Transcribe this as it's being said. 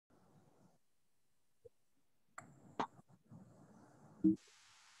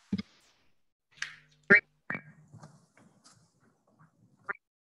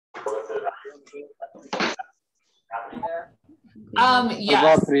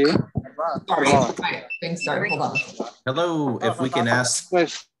Yes. Sorry, my thing started. Hold on. Hello, if we can ask.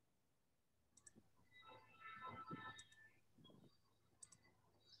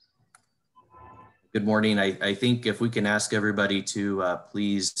 Good morning. I think if we can ask everybody to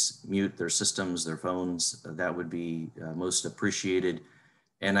please mute their systems, their phones, that would be most appreciated.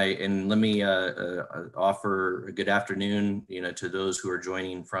 And let me offer a good afternoon, to those who are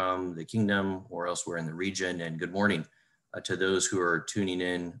joining from the Kingdom or elsewhere in the region, and good morning to those who are tuning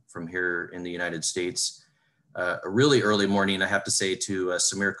in from here in the United States. A really early morning, I have to say, to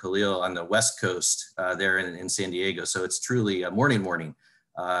Samir Khalil on the West Coast there in San Diego. So it's truly a morning.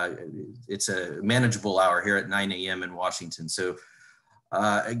 It's a manageable hour here at 9 a.m. in Washington. So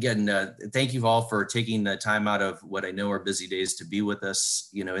again, thank you all for taking the time out of what I know are busy days to be with us,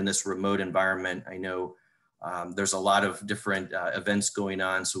 in this remote environment. I know there's a lot of different events going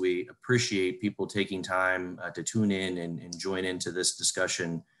on, so we appreciate people taking time to tune in and join into this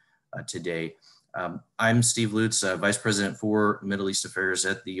discussion today. I'm Steve Lutz, Vice President for Middle East Affairs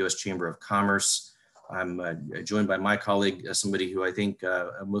at the U.S. Chamber of Commerce. I'm joined by my colleague, somebody who I think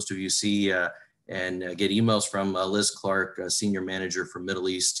most of you see and get emails from, Liz Clark, Senior Manager for Middle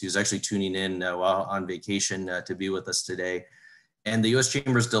East, who's actually tuning in while on vacation to be with us today. And the U.S.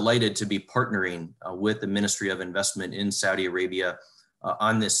 Chamber is delighted to be partnering with the Ministry of Investment in Saudi Arabia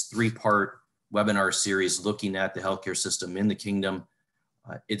on this three-part webinar series looking at the healthcare system in the kingdom.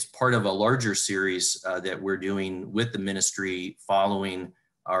 It's part of a larger series that we're doing with the ministry following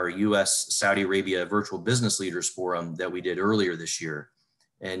our U.S. Saudi Arabia Virtual Business Leaders Forum that we did earlier this year.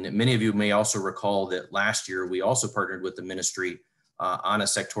 And many of you may also recall that last year we also partnered with the ministry on a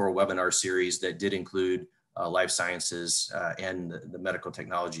sectoral webinar series that did include life sciences and the medical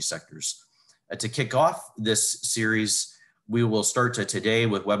technology sectors. To kick off this series, we will start today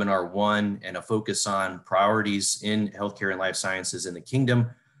with webinar 1 and a focus on priorities in healthcare and life sciences in the kingdom.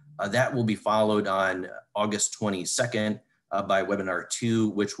 That will be followed on August 22nd by webinar 2,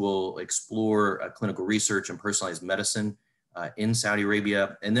 which will explore clinical research and personalized medicine in Saudi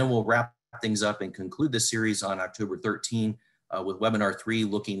Arabia. And then we'll wrap things up and conclude the series on October 13 with webinar 3,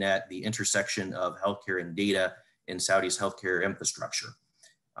 looking at the intersection of healthcare and data in Saudi's healthcare infrastructure.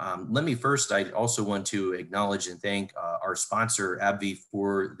 Let me first, I also want to acknowledge and thank our sponsor, AbbVie,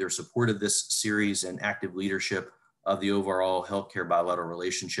 for their support of this series and active leadership of the overall healthcare bilateral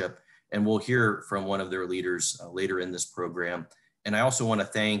relationship. And we'll hear from one of their leaders later in this program. And I also want to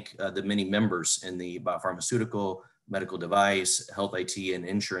thank the many members in the biopharmaceutical, medical device, health IT, and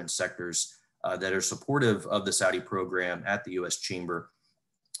insurance sectors that are supportive of the Saudi program at the U.S. Chamber.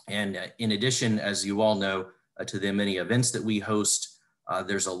 And in addition, as you all know, to the many events that we host,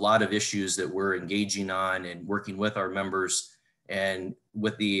 there's a lot of issues that we're engaging on and working with our members and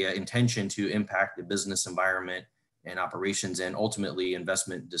with the intention to impact the business environment and operations and ultimately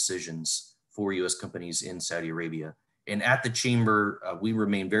investment decisions for U.S. companies in Saudi Arabia. And at the Chamber, we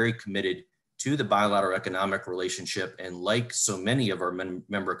remain very committed to the bilateral economic relationship. And like so many of our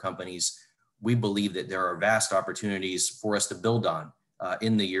member companies, we believe that there are vast opportunities for us to build on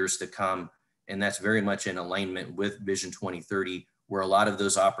in the years to come. And that's very much in alignment with Vision 2030, where a lot of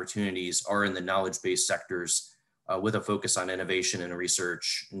those opportunities are in the knowledge-based sectors with a focus on innovation and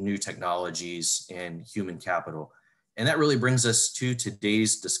research, new technologies, and human capital. And that really brings us to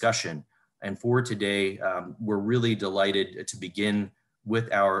today's discussion. And for today, we're really delighted to begin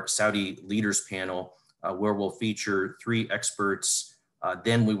with our Saudi Leaders Panel, where we'll feature 3 experts.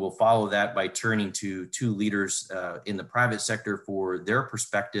 Then we will follow that by turning to 2 leaders in the private sector for their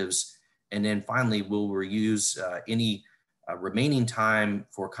perspectives. And then finally, we'll use any remaining time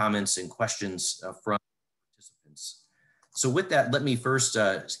for comments and questions from participants. So with that, let me first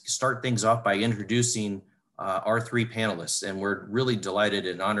start things off by introducing our 3 panelists, and we're really delighted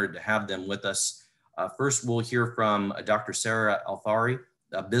and honored to have them with us. First, we'll hear from Dr. Sarah Althari,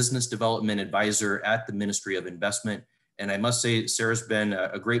 a business development advisor at the Ministry of Investment. And I must say, Sarah's been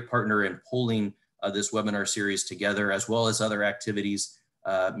a great partner in pulling this webinar series together, as well as other activities.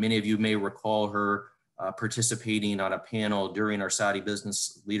 Many of you may recall her participating on a panel during our Saudi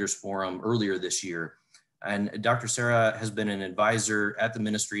Business Leaders Forum earlier this year. And Dr. Sarah has been an advisor at the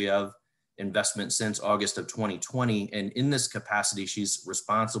Ministry of Investment since August of 2020. And in this capacity, she's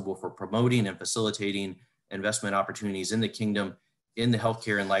responsible for promoting and facilitating investment opportunities in the kingdom in the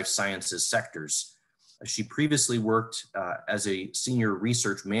healthcare and life sciences sectors. She previously worked as a senior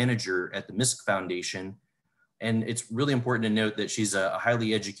research manager at the MISC Foundation. And it's really important to note that she's a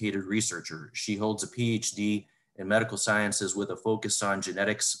highly educated researcher. She holds a PhD in medical sciences with a focus on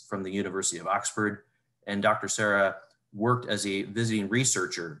genetics from the University of Oxford. And Dr. Sarah worked as a visiting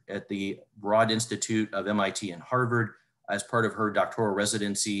researcher at the Broad Institute of MIT and Harvard as part of her doctoral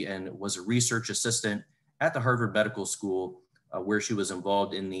residency, and was a research assistant at the Harvard Medical School, where she was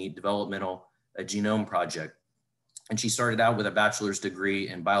involved in the developmental genome project. And she started out with a bachelor's degree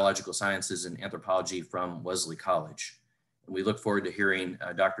in biological sciences and anthropology from Wesley College. And we look forward to hearing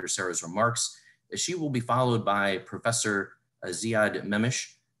Dr. Sarah's remarks. She will be followed by Professor Ziad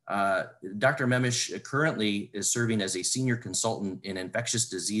Memish. Dr. Memish currently is serving as a senior consultant in infectious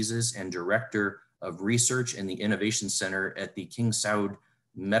diseases and director of research in the Innovation Center at the King Saud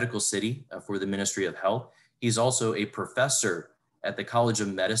Medical City for the Ministry of Health. He's also a professor at the College of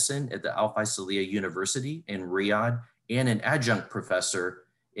Medicine at the Al Faisaliah University in Riyadh, and an adjunct professor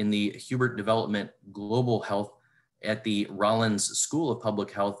in the Hubert Development Global Health at the Rollins School of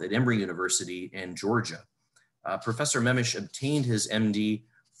Public Health at Emory University in Georgia. Professor Memish obtained his MD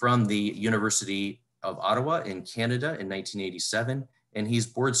from the University of Ottawa in Canada in 1987, and he's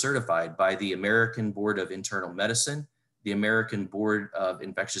board certified by the American Board of Internal Medicine, the American Board of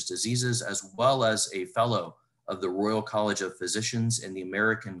Infectious Diseases, as well as a fellow of the Royal College of Physicians and the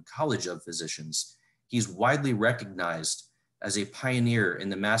American College of Physicians. He's widely recognized as a pioneer in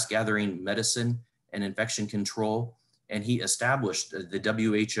the mass gathering medicine and infection control, and he established the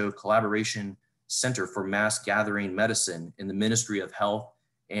WHO Collaboration Center for Mass Gathering Medicine in the Ministry of Health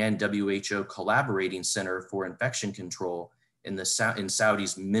and WHO Collaborating Center for Infection Control in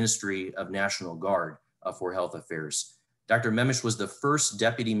Saudi's Ministry of National Guard for Health Affairs. Dr. Memish was the first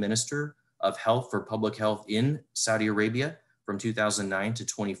Deputy Minister of Health for Public Health in Saudi Arabia from 2009 to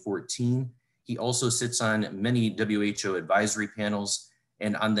 2014. He also sits on many WHO advisory panels,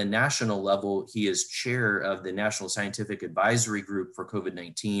 and on the national level, he is chair of the National Scientific Advisory Group for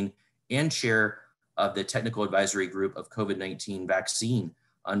COVID-19 and chair of the Technical Advisory Group of COVID-19 vaccine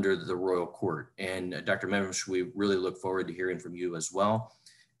under the Royal Court. And Dr. Memish, we really look forward to hearing from you as well.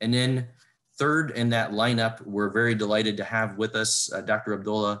 And then third in that lineup, we're very delighted to have with us Dr.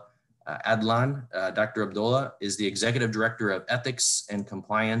 Abdullah Adlan. Dr. Abdullah is the Executive Director of Ethics and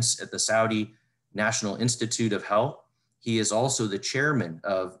Compliance at the Saudi National Institute of Health. He is also the Chairman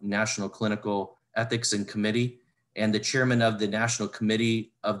of National Clinical Ethics and Committee and the Chairman of the National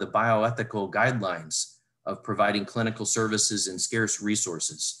Committee of the Bioethical Guidelines of Providing Clinical Services and Scarce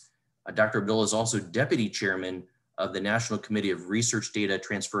Resources. Dr. Abdullah is also Deputy Chairman of the National Committee of Research Data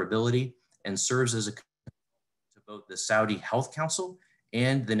Transferability and serves as a to both the Saudi Health Council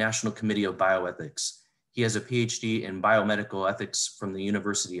and the National Committee of Bioethics. He has a PhD in biomedical ethics from the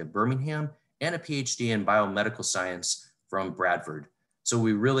University of Birmingham and a PhD in biomedical science from Bradford. So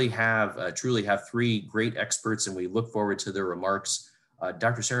we really have, truly have three great experts, and we look forward to their remarks.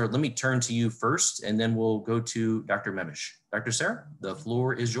 Dr. Sarah, let me turn to you first, and then we'll go to Dr. Memish. Dr. Sarah, the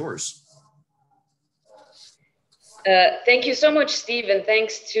floor is yours. Thank you so much, Steve, and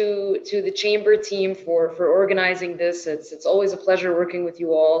thanks to the Chamber team for organizing this. It's always a pleasure working with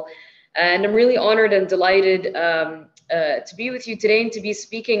you all. And I'm really honored and delighted to be with you today and to be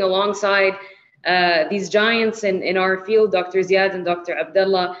speaking alongside these giants in our field, Dr. Ziad and Dr.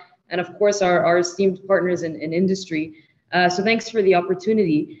 Abdullah, and of course our esteemed partners in industry. So thanks for the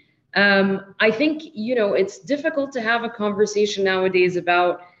opportunity. I think, it's difficult to have a conversation nowadays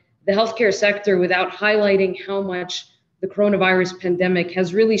about the healthcare sector without highlighting how much the coronavirus pandemic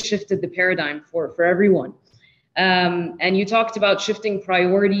has really shifted the paradigm for everyone. And you talked about shifting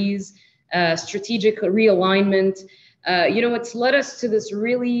priorities, strategic realignment. It's led us to this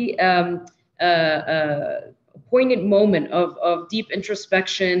really poignant moment of deep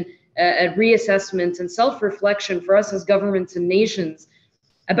introspection, reassessment, and self-reflection for us as governments and nations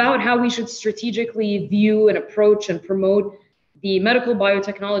about how we should strategically view and approach and promote the medical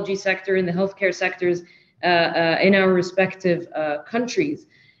biotechnology sector and the healthcare sectors in our respective countries.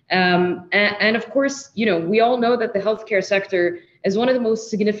 And of course, we all know that the healthcare sector is one of the most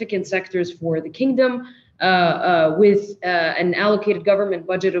significant sectors for the kingdom, with an allocated government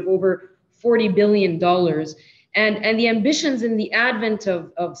budget of over $40 billion. And the ambitions in the advent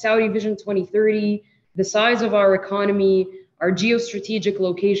of Saudi Vision 2030, the size of our economy, our geostrategic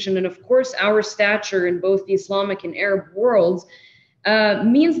location, and of course, our stature in both the Islamic and Arab worlds,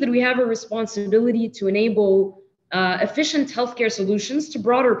 means that we have a responsibility to enable efficient healthcare solutions to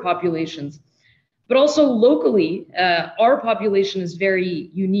broader populations. But also locally, our population is very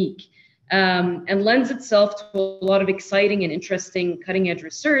unique and lends itself to a lot of exciting and interesting cutting-edge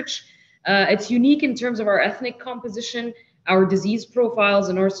research. It's unique in terms of our ethnic composition, our disease profiles,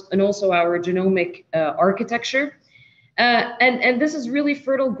 and also our genomic architecture. And this is really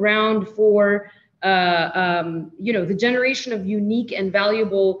fertile ground for the generation of unique and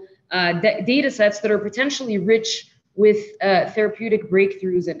valuable data sets that are potentially rich with therapeutic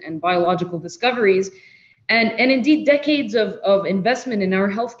breakthroughs and biological discoveries. And indeed, decades of investment in our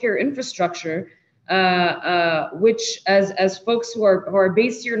healthcare infrastructure, which, as folks who are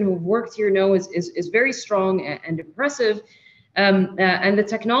based here and who have worked here know, is very strong and impressive. And the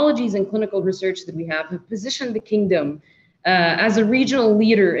technologies and clinical research that we have positioned the kingdom as a regional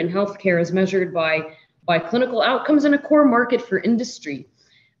leader in healthcare as measured by clinical outcomes and a core market for industry.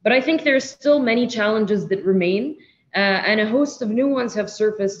 But I think there's still many challenges that remain, and a host of new ones have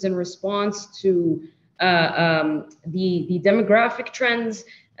surfaced in response to the demographic trends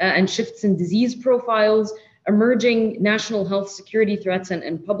and shifts in disease profiles, emerging national health security threats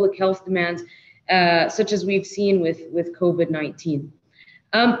and public health demands, such as we've seen with COVID-19.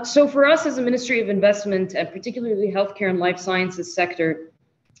 So for us as a Ministry of Investment, and particularly Healthcare and Life Sciences sector,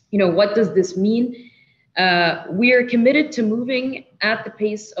 what does this mean? We are committed to moving at the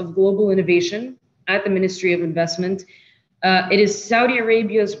pace of global innovation at the Ministry of Investment. It is Saudi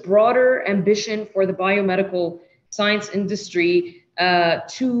Arabia's broader ambition for the biomedical science industry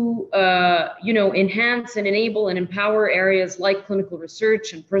to enhance and enable and empower areas like clinical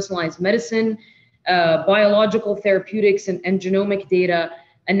research and personalized medicine, biological therapeutics and genomic data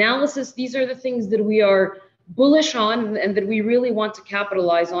analysis. These are the things that we are bullish on and that we really want to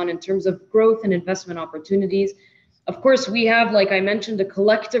capitalize on in terms of growth and investment opportunities. Of course, we have, like I mentioned, a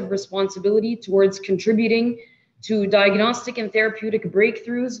collective responsibility towards contributing to diagnostic and therapeutic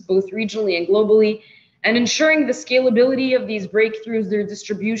breakthroughs, both regionally and globally, and ensuring the scalability of these breakthroughs, their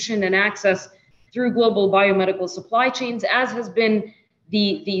distribution and access through global biomedical supply chains, as has been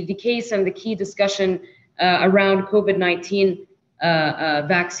the case and the key discussion around COVID-19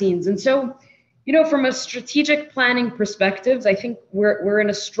 vaccines. And so, from a strategic planning perspective, I think we're in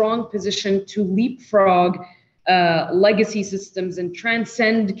a strong position to leapfrog legacy systems and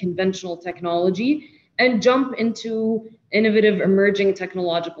transcend conventional technology and jump into innovative emerging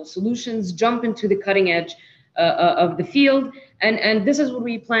technological solutions, jump into the cutting edge of the field. And this is what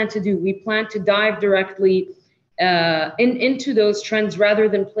we plan to do. We plan to dive directly into those trends rather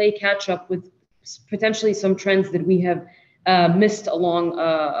than play catch up with potentially some trends that we have missed along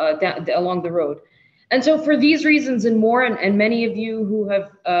the road. And so for these reasons and more, and many of you who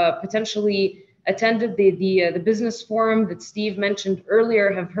have potentially attended the business forum that Steve mentioned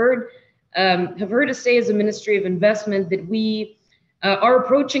earlier have heard us say as a Ministry of Investment that we are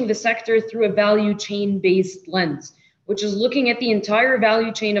approaching the sector through a value chain based lens, which is looking at the entire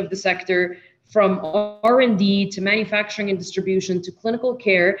value chain of the sector, from R&D to manufacturing and distribution to clinical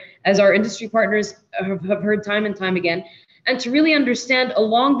care, as our industry partners have heard time and time again, and to really understand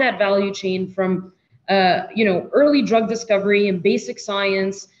along that value chain from early drug discovery and basic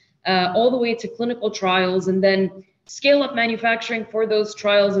science all the way to clinical trials, and then scale up manufacturing for those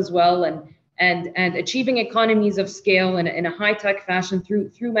trials as well, and achieving economies of scale in a high-tech fashion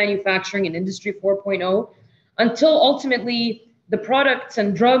through manufacturing and Industry 4.0, until ultimately the products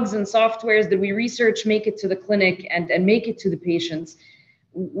and drugs and softwares that we research make it to the clinic and make it to the patients.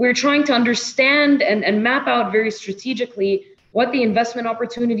 We're trying to understand and map out very strategically what the investment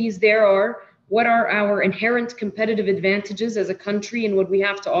opportunities there are, what are our inherent competitive advantages as a country and what we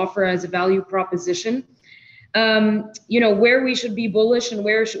have to offer as a value proposition, where we should be bullish and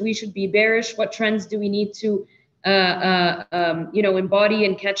where we should be bearish, what trends do we need to embody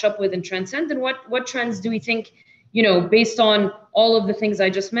and catch up with and transcend, and what trends do we think, based on all of the things I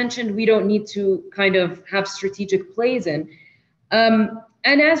just mentioned, we don't need to kind of have strategic plays in.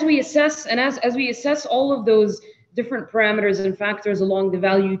 And as we assess all of those different parameters and factors along the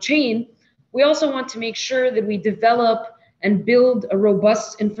value chain, we also want to make sure that we develop and build a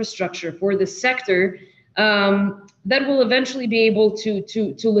robust infrastructure for the sector that will eventually be able to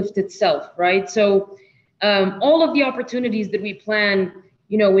lift itself, right? So all of the opportunities that we plan,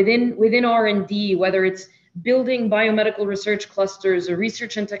 within R&D, whether it's building biomedical research clusters or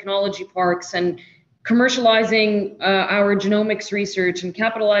research and technology parks, and commercializing our genomics research and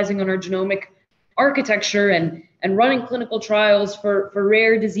capitalizing on our genomic architecture and running clinical trials for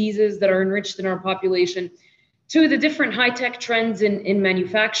rare diseases that are enriched in our population, to the different high-tech trends in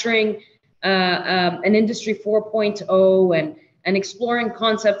manufacturing and Industry 4.0 and exploring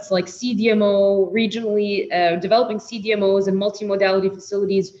concepts like CDMO, regionally developing CDMOs and multimodality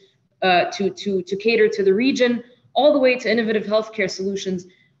facilities to cater to the region, all the way to innovative healthcare solutions.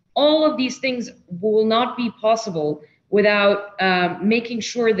 All of these things will not be possible without making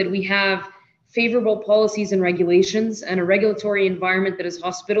sure that we have favorable policies and regulations and a regulatory environment that is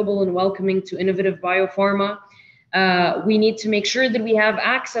hospitable and welcoming to innovative biopharma. We need to make sure that we have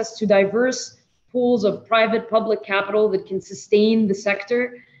access to diverse pools of private public capital that can sustain the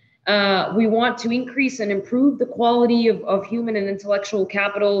sector. We want to increase and improve the quality of human and intellectual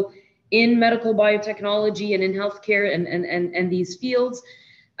capital in medical biotechnology and in healthcare and these fields.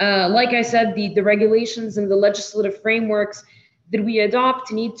 Like I said, the regulations and the legislative frameworks that we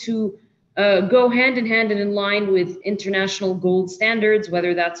adopt need to go hand in hand and in line with international gold standards,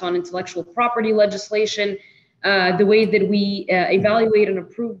 whether that's on intellectual property legislation, the way that we evaluate and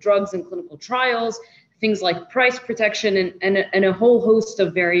approve drugs in clinical trials, things like price protection, and a whole host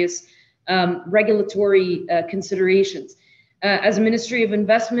of various regulatory considerations. As a Ministry of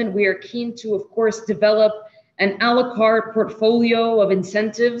Investment, we are keen to, of course, develop an a la carte portfolio of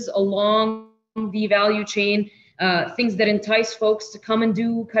incentives along the value chain, things that entice folks to come and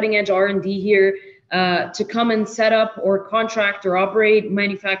do cutting edge R&D here, to come and set up or contract or operate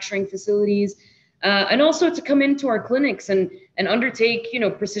manufacturing facilities, and also to come into our clinics and undertake,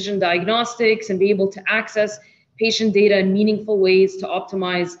 precision diagnostics and be able to access patient data in meaningful ways to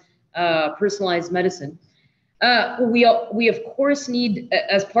optimize personalized medicine. We of course need,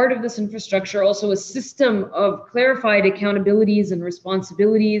 as part of this infrastructure, also a system of clarified accountabilities and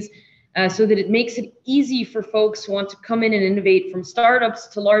responsibilities, so that it makes it easy for folks who want to come in and innovate, from startups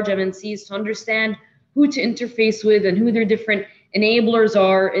to large MNCs, to understand who to interface with and who their different enablers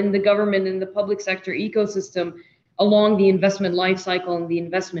are in the government and the public sector ecosystem along the investment life cycle and the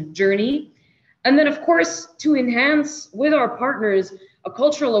investment journey. And then, of course, to enhance with our partners a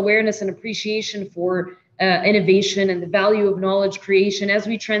cultural awareness and appreciation for innovation and the value of knowledge creation as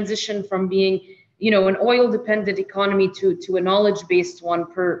we transition from being, an oil-dependent economy to a knowledge-based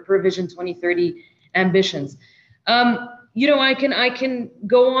one per Vision 2030 ambitions. I can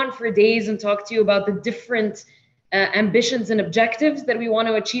go on for days and talk to you about the different ambitions and objectives that we want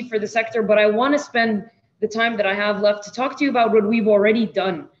to achieve for the sector, but I want to spend the time that I have left to talk to you about what we've already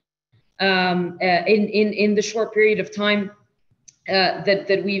done in the short period of time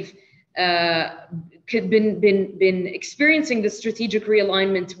that we've been experiencing this strategic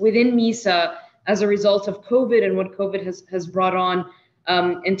realignment within MISA as a result of COVID and what COVID has brought on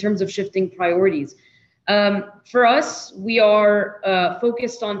in terms of shifting priorities. For us, we are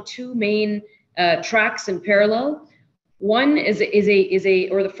focused on two main tracks in parallel. One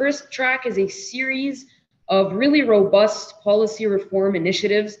the first track is a series of really robust policy reform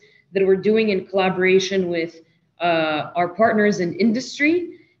initiatives that we're doing in collaboration with our partners in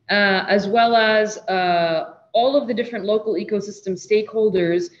industry, as well as all of the different local ecosystem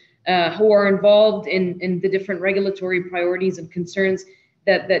stakeholders who are involved in the different regulatory priorities and concerns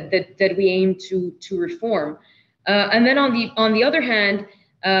that we aim to reform. And then on the other hand,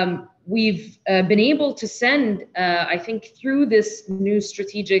 we've been able to send, I think, through this new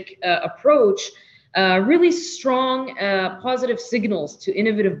strategic approach, really strong positive signals to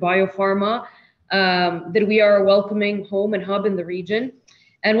innovative biopharma that we are a welcoming home and hub in the region.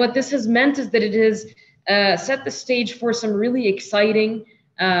 And what this has meant is that it has set the stage for some really exciting,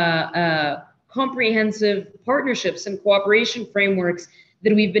 comprehensive partnerships and cooperation frameworks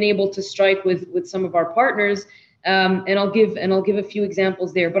that we've been able to strike with some of our partners. And I'll give a few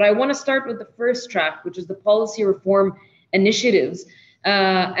examples there. But I want to start with the first track, which is the policy reform initiatives,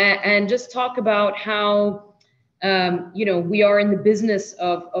 and just talk about how we are in the business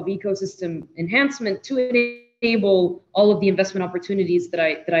of ecosystem enhancement to enable all of the investment opportunities that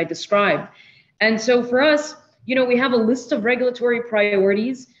I described. And so for us, we have a list of regulatory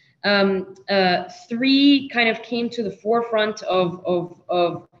priorities. Three kind of came to the forefront of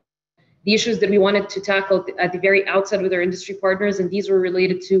the issues that we wanted to tackle at the very outset with our industry partners, and these were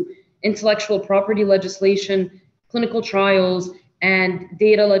related to intellectual property legislation, clinical trials, and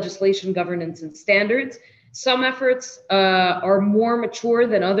data legislation, governance, and standards. Some efforts are more mature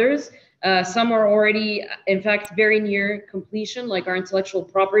than others. Some are already, in fact, very near completion, like our intellectual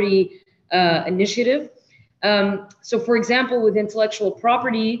property initiative. So, for example, with intellectual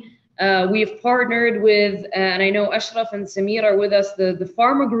property, we have partnered with, and I know Ashraf and Samir are with us, the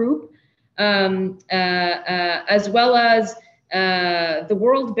Pharma Group, as well as the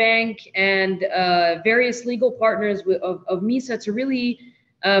World Bank and various legal partners of MISA to really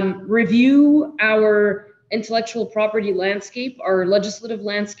review our intellectual property landscape, our legislative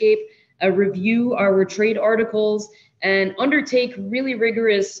landscape, review our trade articles, and undertake really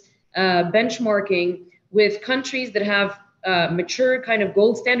rigorous benchmarking with countries that have mature kind of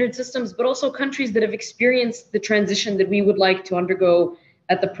gold standard systems, but also countries that have experienced the transition that we would like to undergo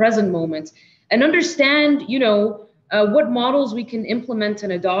at the present moment, and understand, what models we can implement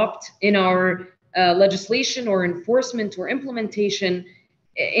and adopt in our legislation or enforcement or implementation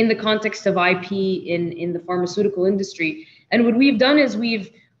in the context of IP in the pharmaceutical industry. And what we've done is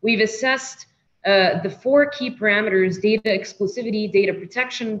we've assessed the four key parameters: data exclusivity, data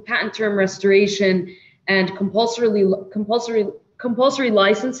protection, patent term restoration, and compulsory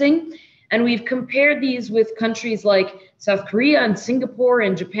licensing. And we've compared these with countries like South Korea and Singapore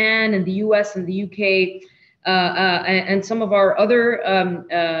and Japan and the US and the UK, and some of our other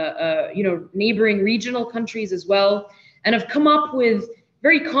neighboring regional countries as well, and have come up with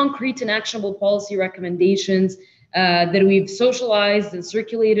very concrete and actionable policy recommendations that we've socialized and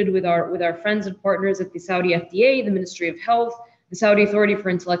circulated with our friends and partners at the Saudi FDA, the Ministry of Health, the Saudi Authority for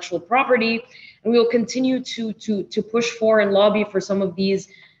Intellectual Property, and we will continue to push for and lobby for some of these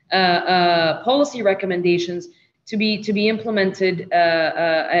policy recommendations to be implemented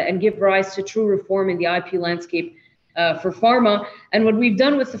and give rise to true reform in the IP landscape for pharma. And what we've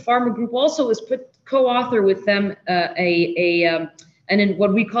done with the pharma group also is co-author with them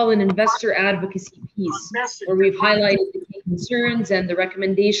what we call an investor advocacy piece, where we've highlighted the key concerns and the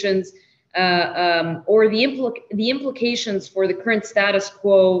recommendations or the implications for the current status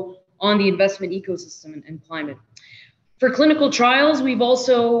quo on the investment ecosystem and climate. For clinical trials, we've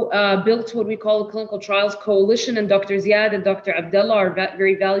also built what we call a clinical trials coalition, and Dr. Ziad and Dr. Abdullah are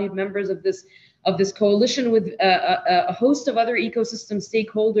very valued members of this coalition, with a host of other ecosystem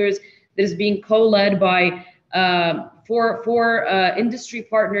stakeholders that is being co-led by four industry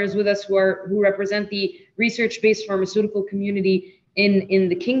partners with us who represent the research-based pharmaceutical community in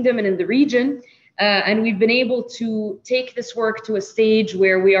the kingdom and in the region. And we've been able to take this work to a stage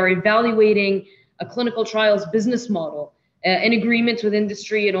where we are evaluating a clinical trials business model in agreement with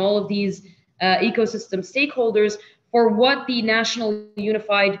industry and all of these ecosystem stakeholders for what the national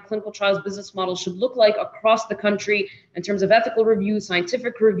unified clinical trials business model should look like across the country in terms of ethical review,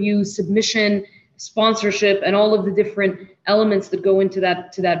 scientific review, submission, sponsorship, and all of the different elements that go into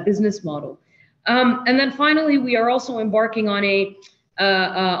that business model. And then finally, we are also embarking on a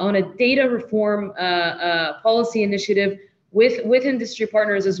data reform policy initiative with industry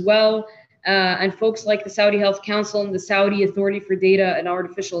partners as well, and folks like the Saudi Health Council and the Saudi Authority for Data and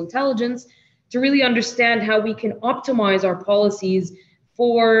Artificial Intelligence, to really understand how we can optimize our policies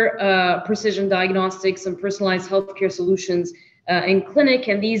for precision diagnostics and personalized healthcare solutions in clinic.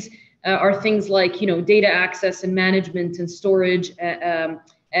 And these are things like, data access and management and storage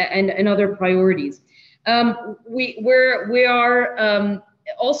and other priorities. We are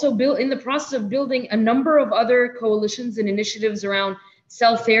also in the process of building a number of other coalitions and initiatives around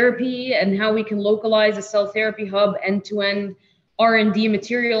cell therapy and how we can localize a cell therapy hub end-to-end, R&D,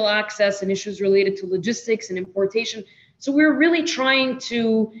 material access, and issues related to logistics and importation. So we're really trying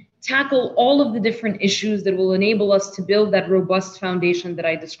to tackle all of the different issues that will enable us to build that robust foundation that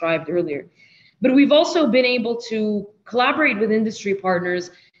I described earlier. But we've also been able to collaborate with industry partners,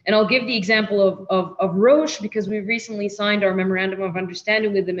 and I'll give the example of Roche, because we've recently signed our memorandum of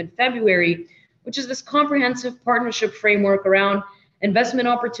understanding with them in February, which is this comprehensive partnership framework around investment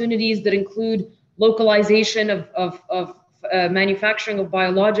opportunities that include localization of manufacturing of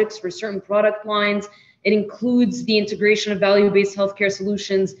biologics for certain product lines. It includes the integration of value-based healthcare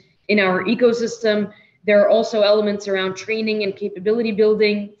solutions in our ecosystem. There are also elements around training and capability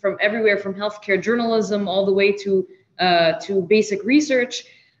building from everywhere from healthcare journalism all the way to basic research.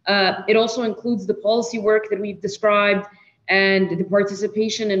 It also includes the policy work that we've described and the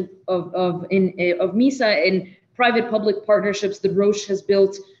participation of MISA in private-public partnerships that Roche has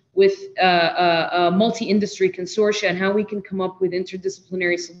built with multi-industry consortia, and how we can come up with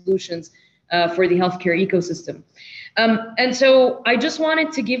interdisciplinary solutions for the healthcare ecosystem. And so I just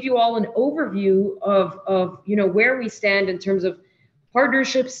wanted to give you all an overview of where we stand in terms of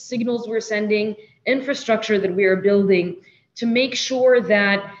partnerships, signals we're sending, infrastructure that we are building to make sure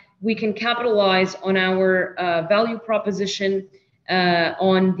that we can capitalize on our value proposition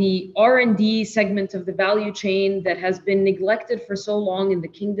on the R&D segment of the value chain that has been neglected for so long in the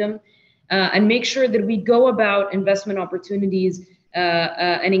kingdom, and make sure that we go about investment opportunities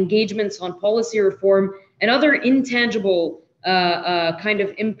and engagements on policy reform and other intangible kind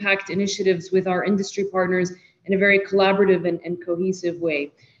of impact initiatives with our industry partners in a very collaborative and cohesive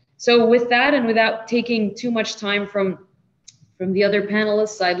way. So with that, and without taking too much time from the other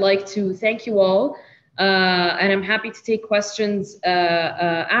panelists, I'd like to thank you all. And I'm happy to take questions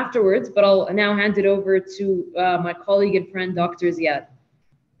afterwards, but I'll now hand it over to my colleague and friend, Dr. Ziad.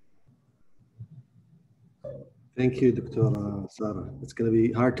 Thank you, Dr. Sarah. It's going to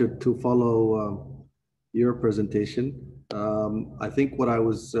be hard to follow your presentation. I think what I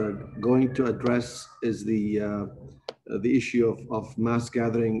was going to address is the issue of mass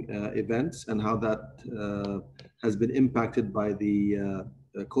gathering events and how that has been impacted by the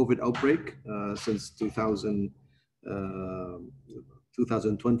COVID outbreak since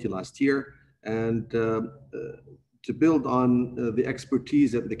 2020 last year. And to build on the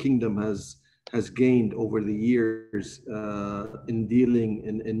expertise that the kingdom has gained over the years in dealing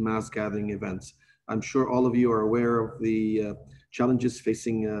in mass gathering events. I'm sure all of you are aware of the challenges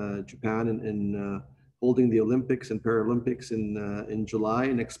facing Japan in holding the Olympics and Paralympics in July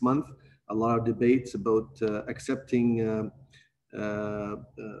next month. A lot of debates about accepting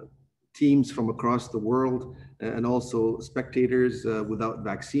teams from across the world and also spectators without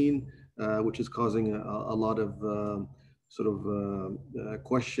vaccine, which is causing a lot of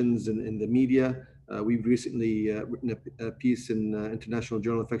questions in the media. We've recently written a piece in International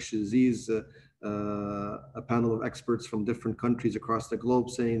Journal of Infectious Disease, a panel of experts from different countries across the globe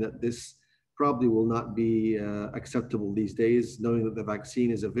saying that this probably will not be acceptable these days, knowing that the vaccine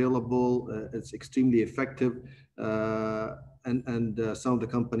is available, it's extremely effective, and some of the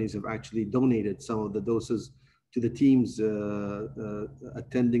companies have actually donated some of the doses to the teams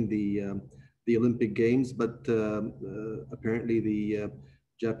attending the Olympic Games, but apparently the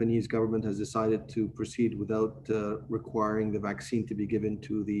Japanese government has decided to proceed without requiring the vaccine to be given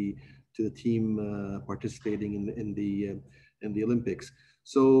to the team participating in the Olympics.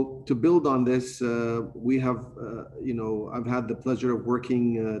 So to build on this, we have, I've had the pleasure of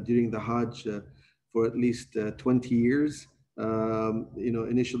working during the Hajj for at least 20 years.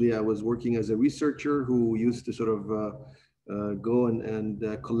 Initially I was working as a researcher who used to sort of go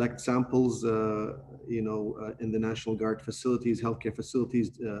and collect samples, in the National Guard facilities, healthcare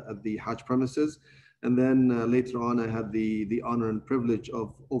facilities at the Hajj premises. And then later on, I had the honor and privilege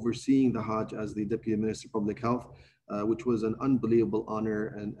of overseeing the Hajj as the Deputy Minister of Public Health, which was an unbelievable honor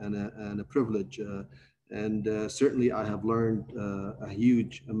and a privilege. Certainly I have learned a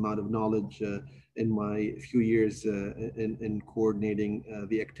huge amount of knowledge in my few years in coordinating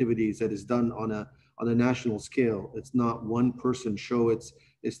the activities that is done on a national scale. It's not one person show,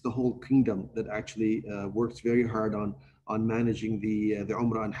 it's the whole kingdom that actually works very hard on managing the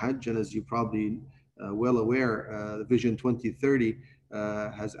Umrah and Hajj. And as you probably well aware, Vision 2030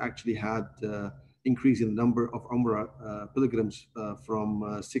 has actually had increase in the number of Umrah pilgrims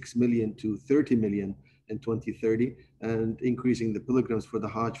from 6 million to 30 million in 2030, and increasing the pilgrims for the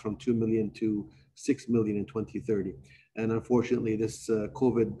Hajj from 2 million to 6 million in 2030. And unfortunately, this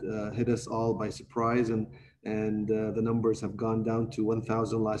COVID hit us all by surprise, and the numbers have gone down to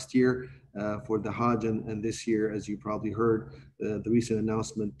 1,000 last year for the Hajj, and this year, as you probably heard, the recent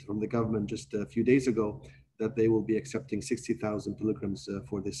announcement from the government just a few days ago that they will be accepting 60,000 pilgrims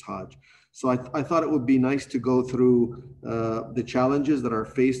for this Hajj. So I thought it would be nice to go through the challenges that are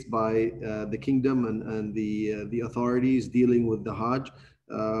faced by the kingdom and the authorities dealing with the Hajj.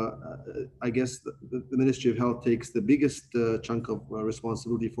 I guess the Ministry of Health takes the biggest chunk of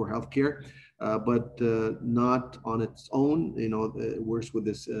responsibility for healthcare, but not on its own. It works with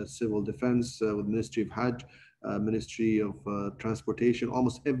this civil defense, with Ministry of Hajj, Ministry of Transportation.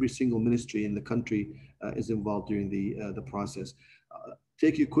 Almost every single ministry in the country is involved during the process.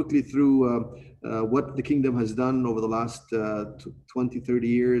 Take you quickly through what the kingdom has done over the last 20, 30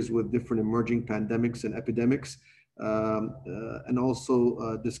 years with different emerging pandemics and epidemics, and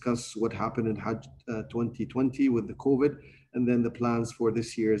also discuss what happened in Hajj 2020 with the COVID, and then the plans for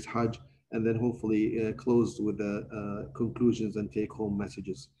this year's Hajj, and then hopefully close with the conclusions and take-home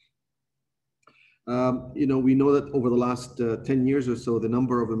messages. We know that over the last 10 years or so, the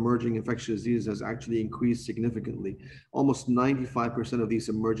number of emerging infectious diseases has actually increased significantly. Almost 95% of these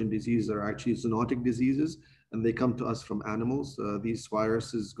emerging diseases are actually zoonotic diseases, and they come to us from animals. These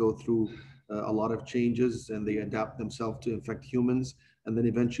viruses go through a lot of changes, and they adapt themselves to infect humans. And then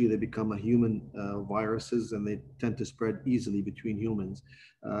eventually they become a human viruses, and they tend to spread easily between humans.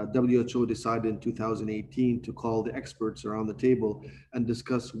 WHO decided in 2018 to call the experts around the table and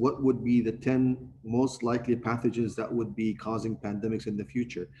discuss what would be the 10 most likely pathogens that would be causing pandemics in the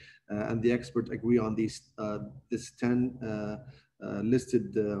future. And the experts agree on this 10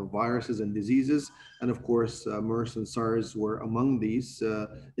 listed viruses and diseases. And of course, MERS and SARS were among these,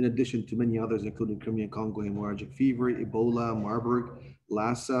 in addition to many others, including Crimean Congo hemorrhagic fever, Ebola, Marburg,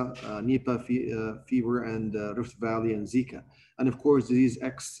 Lassa, Nipah fever, and Rift Valley and Zika. And of course, disease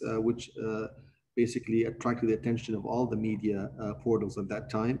X, which basically attracted the attention of all the media portals at that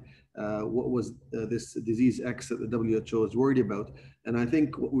time. What was this disease X that the WHO is worried about? And I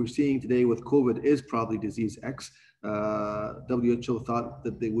think what we're seeing today with COVID is probably disease X. WHO thought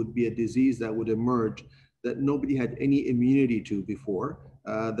that there would be a disease that would emerge that nobody had any immunity to before,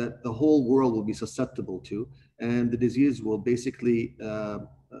 that the whole world will be susceptible to, and the disease will basically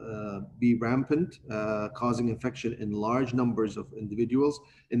be rampant, causing infection in large numbers of individuals,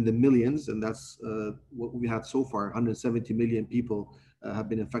 in the millions, and that's what we have so far. 170 million people have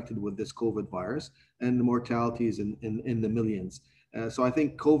been infected with this COVID virus, and the mortality is in the millions. So I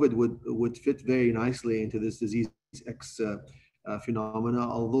think COVID would fit very nicely into this disease X phenomena,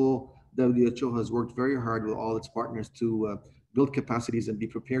 although WHO has worked very hard with all its partners to build capacities and be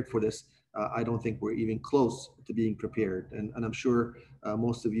prepared for this. I don't think we're even close to being prepared. And I'm sure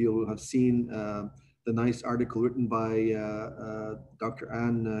most of you have seen the nice article written by Dr.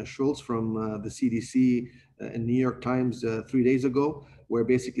 Ann Schultz from the CDC in New York Times 3 days ago, where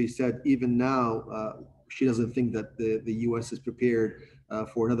basically said even now, she doesn't think that the US is prepared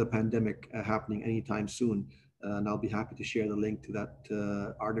for another pandemic happening anytime soon. And I'll be happy to share the link to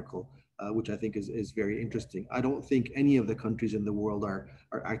that article, which I think is very interesting. I don't think any of the countries in the world are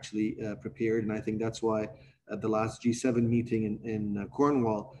actually prepared. And I think that's why at the last G7 meeting in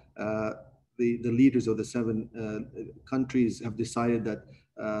Cornwall, the leaders of the 7 countries have decided that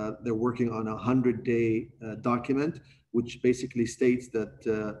they're working on a 100-day document, which basically states that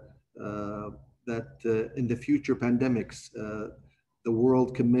in the future pandemics, the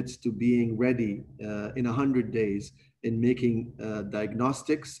world commits to being ready in 100 days in making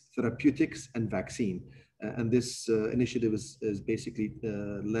diagnostics, therapeutics, and vaccine. And this initiative is basically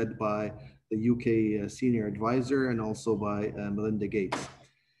led by the UK senior advisor and also by Melinda Gates.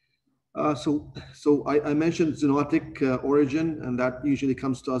 So I mentioned zoonotic origin, and that usually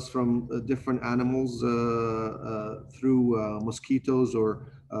comes to us from different animals through mosquitoes or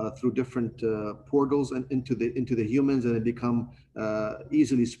through different portals and into the humans, and it become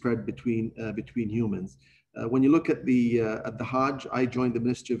easily spread between humans. When you look at the Hajj, I joined the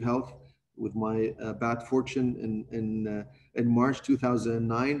Ministry of Health with my bad fortune in March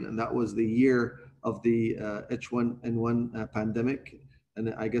 2009, and that was the year of the H1N1 pandemic.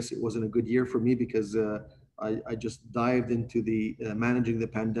 And I guess it wasn't a good year for me because I just dived into the managing the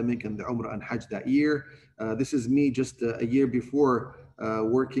pandemic and the Umrah and Hajj that year. This is me just a year before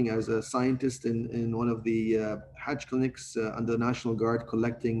working as a scientist in one of the Hajj clinics under the National Guard,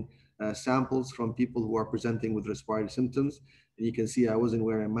 collecting samples from people who are presenting with respiratory symptoms. And you can see I wasn't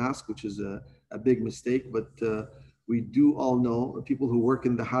wearing a mask, which is a big mistake, but we do all know, people who work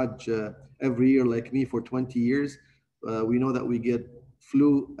in the Hajj every year like me for 20 years, we know that we get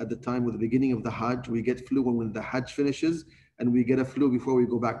flu at the time of the beginning of the Hajj, we get flu when the Hajj finishes, and we get a flu before we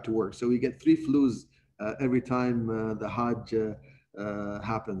go back to work. So we get 3 flus every time the Hajj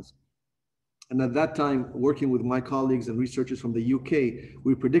happens. And at that time, working with my colleagues and researchers from the UK,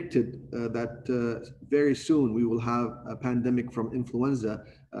 we predicted that very soon we will have a pandemic from influenza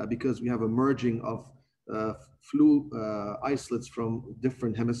because we have a merging of flu isolates from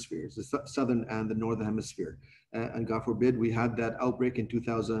different hemispheres, the southern and the northern hemisphere. And God forbid, we had that outbreak in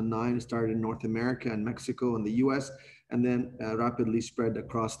 2009, started in North America and Mexico and the US, and then rapidly spread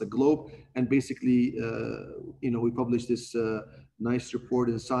across the globe. And basically, we published this nice report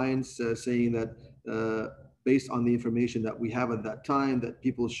in Science saying that based on the information that we have at that time, that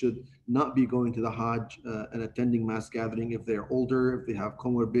people should not be going to the Hajj and attending mass gathering if they're older, if they have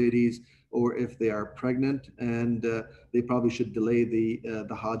comorbidities, or if they are pregnant, and they probably should delay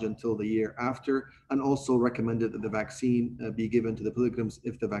the Hajj until the year after, and also recommended that the vaccine be given to the pilgrims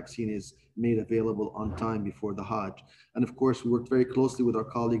if the vaccine is made available on time before the Hajj. And of course, we worked very closely with our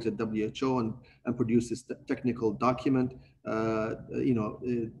colleagues at WHO and produced this technical document,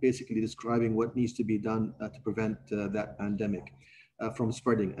 basically describing what needs to be done to prevent that pandemic from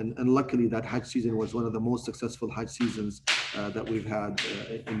spreading. And luckily, that Hajj season was one of the most successful Hajj seasons that we've had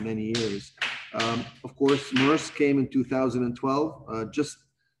in many years. Of course, MERS came in 2012, just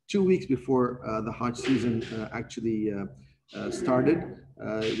 2 weeks before the Hajj season actually started.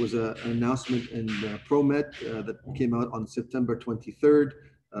 It was an announcement in ProMed that came out on September 23rd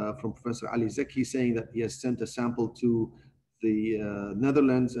from Professor Ali Zeki, saying that he has sent a sample to the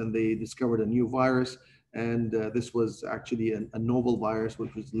Netherlands and they discovered a new virus. And this was actually a novel virus,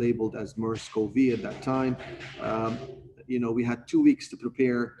 which was labeled as MERS-CoV at that time. We had 2 weeks to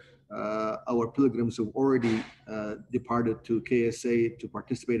prepare our pilgrims who've already departed to KSA to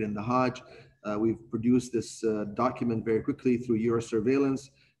participate in the Hajj. We've produced this document very quickly through Eurosurveillance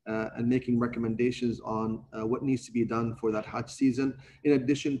and making recommendations on what needs to be done for that Hajj season, in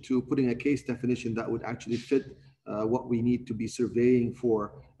addition to putting a case definition that would actually fit what we need to be surveying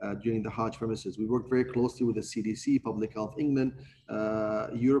for during the Hajj premises. We worked very closely with the CDC, Public Health England,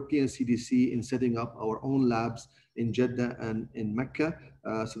 European CDC in setting up our own labs in Jeddah and in Mecca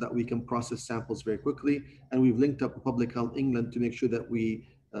so that we can process samples very quickly. And we've linked up with Public Health England to make sure that we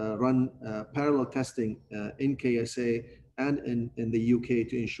run parallel testing in KSA and in the UK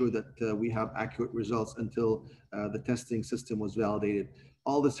to ensure that we have accurate results until the testing system was validated.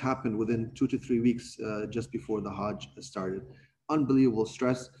 All this happened within 2 to 3 weeks just before the Hajj started. unbelievable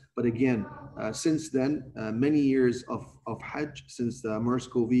stress. But again, since then, many years of Hajj, since the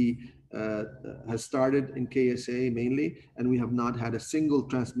MERS-CoV has started in KSA mainly, and we have not had a single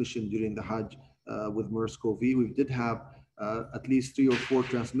transmission during the Hajj with MERS-CoV. We did have at least 3 or 4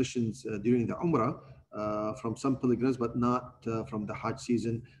 transmissions during the Umrah from some pilgrims, but not from the Hajj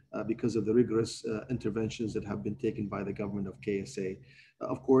season because of the rigorous interventions that have been taken by the government of KSA.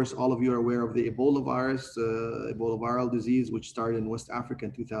 Of course, all of you are aware of the Ebola virus, Ebola viral disease, which started in West Africa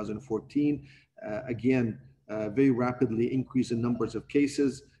in 2014. Again, very rapidly increase in numbers of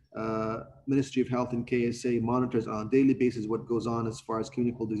cases. Ministry of Health in KSA monitors on a daily basis what goes on as far as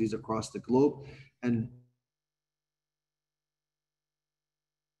communicable disease across the globe. And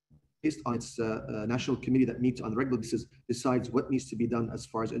based on its national committee that meets on a regular basis, decides what needs to be done as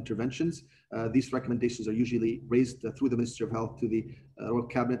far as interventions. These recommendations are usually raised through the Ministry of Health to the Royal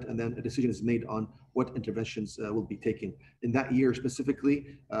Cabinet, and then a decision is made on what interventions will be taken. In that year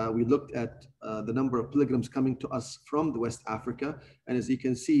specifically, we looked at the number of pilgrims coming to us from the West Africa, and as you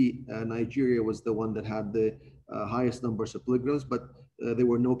can see, Nigeria was the one that had the highest numbers of pilgrims, but there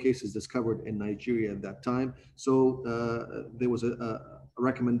were no cases discovered in Nigeria at that time. So there was a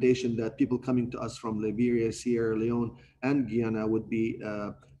recommendation that people coming to us from Liberia, Sierra Leone, and Guyana would be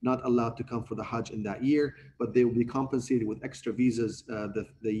not allowed to come for the Hajj in that year, but they will be compensated with extra visas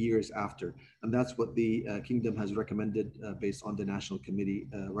the years after. And that's what the Kingdom has recommended based on the National Committee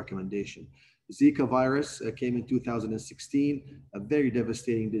recommendation. Zika virus came in 2016, a very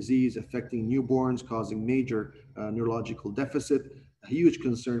devastating disease affecting newborns, causing major neurological deficit. A huge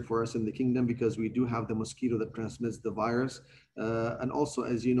concern for us in the Kingdom because we do have the mosquito that transmits the virus. And also,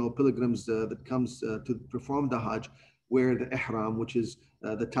 as you know, pilgrims that comes to perform the Hajj wear the ihram, which is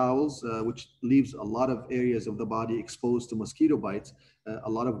the towels, which leaves a lot of areas of the body exposed to mosquito bites. A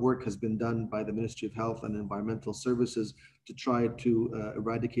lot of work has been done by the Ministry of Health and Environmental Services to try to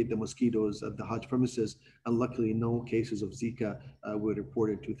eradicate the mosquitoes at the Hajj premises. And luckily, no cases of Zika were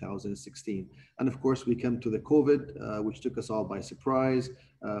reported in 2016. And of course, we come to the COVID, which took us all by surprise,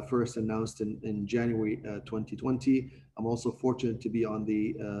 first announced in January 2020. I'm also fortunate to be on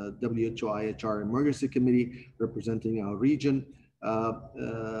the WHO IHR Emergency Committee representing our region.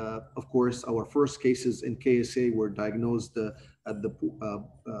 Of course, our first cases in KSA were diagnosed at the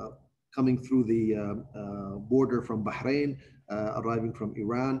coming through the border from Bahrain, arriving from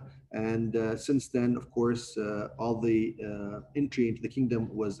Iran. And since then, of course, all the entry into the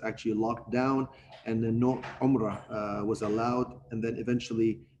Kingdom was actually locked down, and then no Umrah was allowed. And then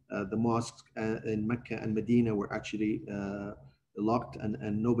eventually the mosques in Mecca and Medina were actually locked,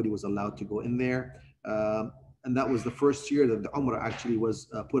 and nobody was allowed to go in there. And that was the first year that the Umrah actually was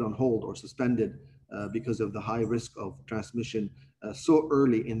put on hold or suspended because of the high risk of transmission so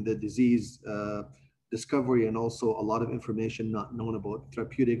early in the disease discovery, and also a lot of information not known about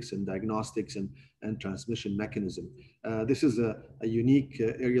therapeutics and diagnostics and transmission mechanism. This is a unique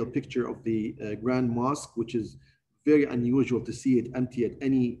aerial picture of the Grand Mosque, which is very unusual to see it empty at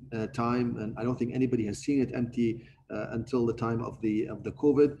any time, and I don't think anybody has seen it empty until the time of the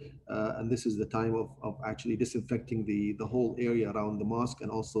COVID, and this is the time of actually disinfecting the whole area around the mosque, and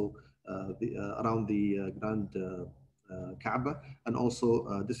also around the Grand Kaaba, and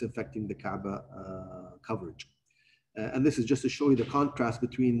also disinfecting the Kaaba coverage. And this is just to show you the contrast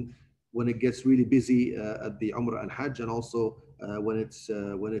between when it gets really busy at the Umrah and Hajj, and also when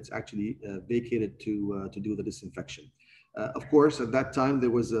it's actually vacated to do the disinfection. Of course, at that time,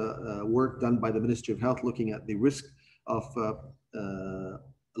 there was work done by the Ministry of Health looking at the risk of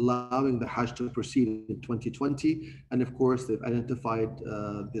allowing the Hajj to proceed in 2020. And of course, they've identified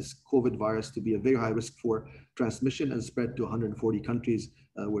this COVID virus to be a very high risk for transmission and spread to 140 countries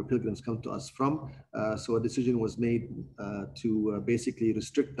where pilgrims come to us from. So a decision was made to basically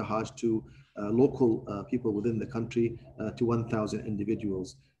restrict the Hajj to local people within the country to 1,000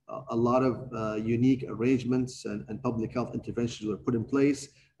 individuals. A lot of unique arrangements and public health interventions were put in place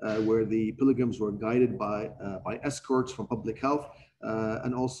where the pilgrims were guided by escorts from public health.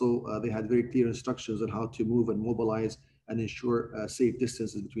 And also they had very clear instructions on how to move and mobilize and ensure safe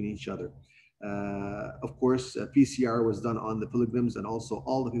distances between each other. Of course, PCR was done on the pilgrims and also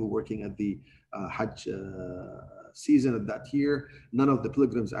all the people working at the Hajj season of that year. None of the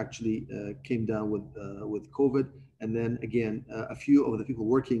pilgrims actually came down with COVID. And then again, a few of the people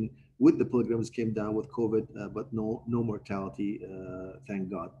working with the pilgrims came down with COVID, but no mortality,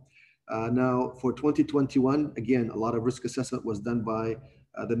 thank God. Now for 2021, again, a lot of risk assessment was done by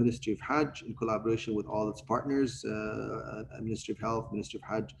the Ministry of Hajj in collaboration with all its partners, Ministry of Health, Ministry of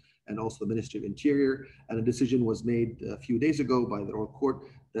Hajj, and also the Ministry of Interior. And a decision was made a few days ago by the Royal Court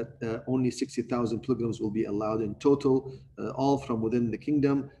that only 60,000 pilgrims will be allowed in total, all from within the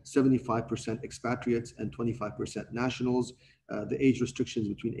kingdom, 75% expatriates and 25% nationals. The age restrictions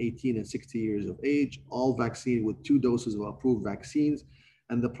between 18 and 60 years of age, all vaccinated with 2 doses of approved vaccines,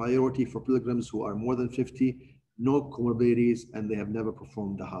 and the priority for pilgrims who are more than 50, no comorbidities, and they have never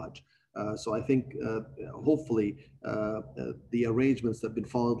performed the Hajj. So I think hopefully the arrangements that have been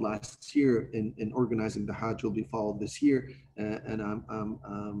followed last year in organizing the Hajj will be followed this year. And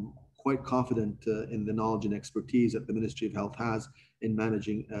I'm quite confident in the knowledge and expertise that the Ministry of Health has in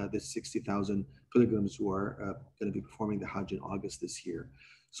managing this 60,000 pilgrims who are going to be performing the Hajj in August this year.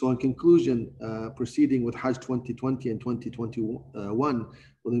 So in conclusion, proceeding with Hajj 2020 and 2021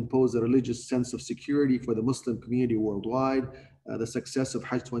 will impose a religious sense of security for the Muslim community worldwide. The success of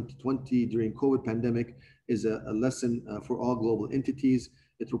Hajj 2020 during COVID pandemic is a lesson for all global entities.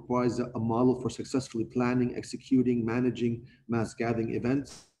 It requires a model for successfully planning, executing, managing mass gathering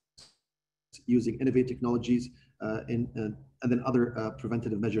events using innovative technologies and then other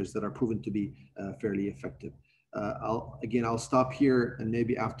preventative measures that are proven to be fairly effective. I'll stop here, and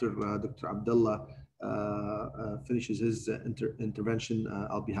maybe after Dr. Abdullah finishes his intervention,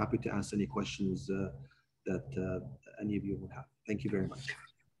 I'll be happy to answer any questions that any of you would have. Thank you very much.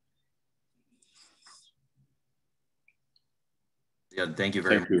 Yeah, thank you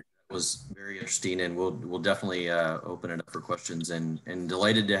very much. That was very interesting, and we'll definitely open it up for questions. And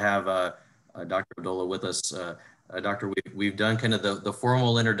delighted to have Dr. Abdullah with us. Doctor, we've done kind of the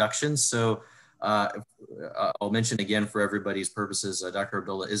formal introductions, so I'll mention again for everybody's purposes, Dr.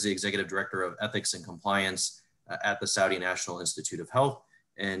 Abdullah is the Executive Director of Ethics and Compliance at the Saudi National Institute of Health.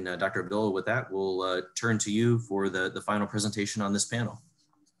 And Dr. Abdullah, with that, we'll turn to you for the final presentation on this panel.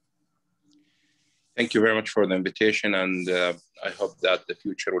 Thank you very much for the invitation, and I hope that the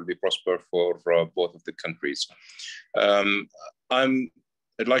future will be prosperous for both of the countries.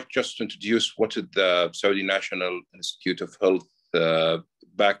 I'd like just to introduce what is the Saudi National Institute of Health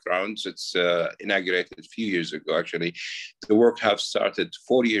backgrounds. It's inaugurated a few years ago, actually. The work has started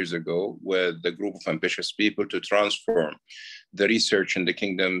 4 years ago with a group of ambitious people to transform the research in the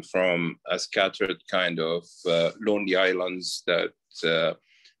kingdom from a scattered kind of lonely islands that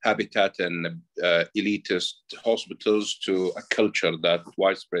habitat and elitist hospitals to a culture that's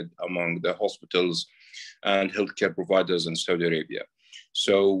widespread among the hospitals and healthcare providers in Saudi Arabia.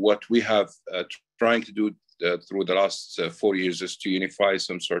 So what we have trying to do through the last 4 years is to unify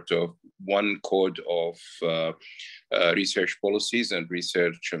some sort of one code of research policies and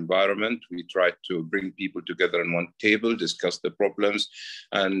research environment. We try to bring people together on one table, discuss the problems,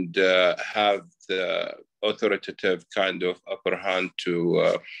 and have the authoritative kind of upper hand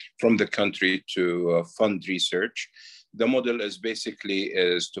to from the country to fund research. The model is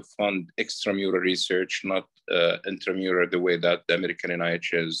to fund extramural research, not intramural, the way that the American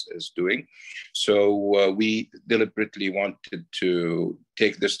NIH is doing. So we deliberately wanted to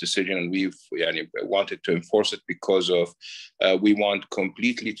take this decision, and we wanted to enforce it because of we want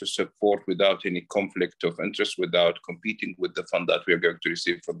completely to support without any conflict of interest, without competing with the fund that we are going to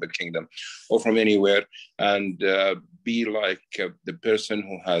receive from the kingdom or from anywhere, and be like the person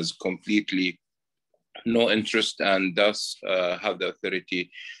who has completely no interest and thus have the authority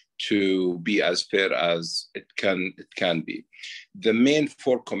to be as fair as it can be. The main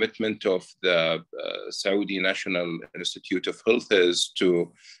core commitment of the Saudi National Institute of Health is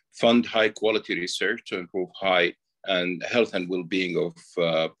to fund high quality research to improve and health and well-being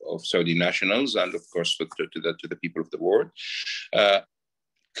of Saudi nationals, and of course to the people of the world.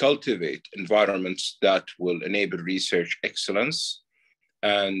 Cultivate environments that will enable research excellence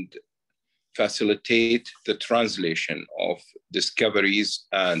and facilitate the translation of discoveries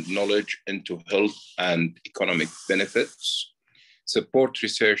and knowledge into health and economic benefits, support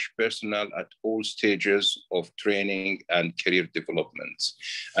research personnel at all stages of training and career developments,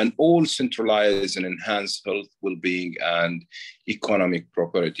 and all centralize and enhance health, well-being, and economic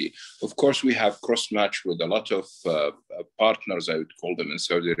prosperity. Of course, we have cross-match with a lot of partners, I would call them, in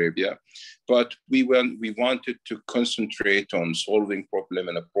Saudi Arabia, but we wanted to concentrate on solving problem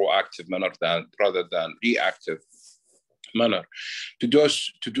in a proactive manner rather than reactive manner. To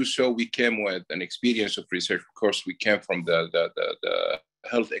do so, we came with an experience of research. Of course, we came from the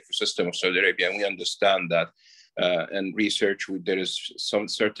health ecosystem of Saudi Arabia, and we understand that in research there is some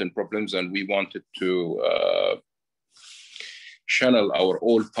certain problems, and we wanted to channel our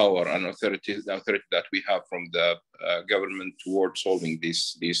all power and authority that we have from the government towards solving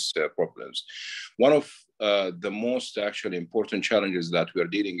these problems. One of the most actually important challenges that we are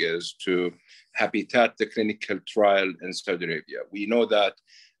dealing is to habitat the clinical trial in Saudi Arabia. We know that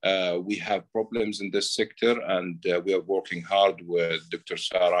We have problems in this sector, and we are working hard with Dr.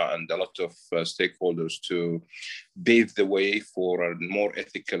 Sarah and a lot of stakeholders to pave the way for a more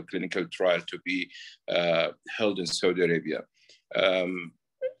ethical clinical trial to be held in Saudi Arabia.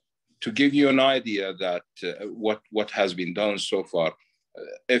 To give you an idea that what has been done so far,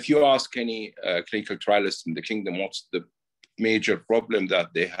 if you ask any clinical trialist in the kingdom what's the major problem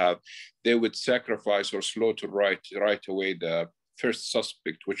that they have, they would sacrifice or slaughter right away the first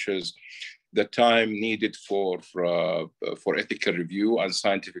suspect, which is the time needed for ethical review and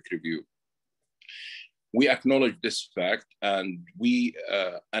scientific review. We acknowledge this fact, and we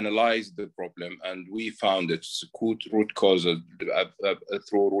analyzed the problem, and we found its root cause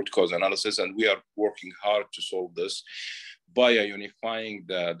through root cause analysis, and we are working hard to solve this by unifying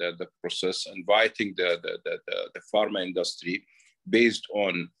the process, inviting the pharma industry based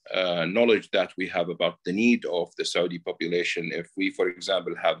on knowledge that we have about the need of the Saudi population. If we, for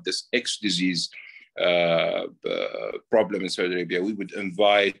example, have this X disease problem in Saudi Arabia, we would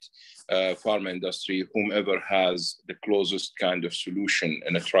invite pharma industry, whomever has the closest kind of solution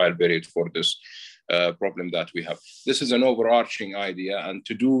in a trial period for this problem that we have. This is an overarching idea, and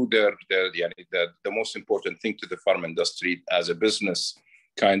to do the most important thing to the pharma industry as a business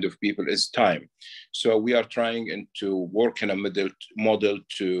kind of people is time. So we are trying to work in a model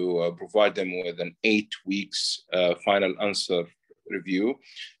to provide them with an 8 weeks final answer review.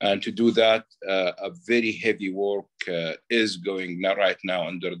 And to do that, a very heavy work is going right now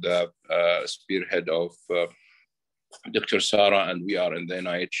under the spearhead of Dr. Sarah, and we are in the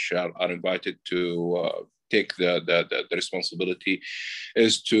NIH are invited to take the responsibility,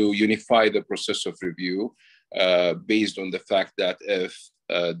 is to unify the process of review based on the fact that if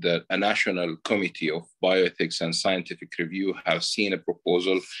a national committee of bioethics and scientific review have seen a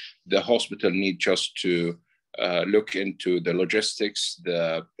proposal, the hospital need just to look into the logistics,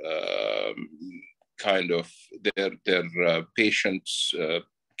 the kind of their patients'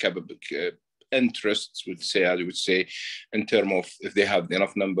 interests, I would say, in terms of if they have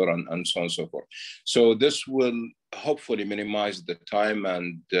enough number and so on and so forth. So this will hopefully minimize the time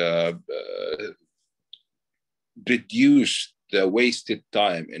and reduce the wasted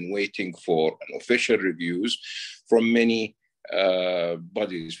time in waiting for an official reviews from many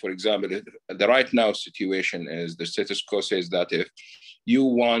bodies. For example, the right now situation is the status quo says that if you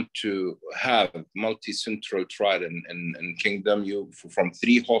want to have multi-central trial in Kingdom, from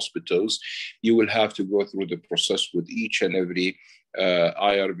 3 hospitals, you will have to go through the process with each and every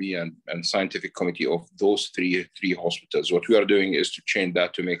IRB and scientific committee of those three hospitals. What we are doing is to change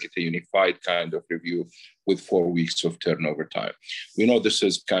that to make it a unified kind of review with 4 weeks of turnover time. We know this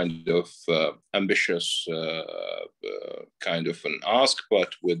is kind of ambitious kind of an ask,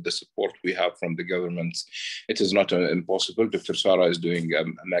 but with the support we have from the government, it is not impossible. Dr. Sarah is doing a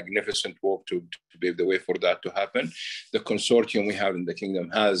magnificent work to pave the way for that to happen. The consortium we have in the Kingdom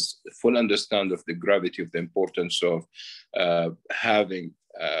has full understanding of the gravity of the importance of having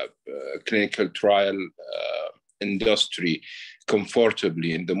clinical trial industry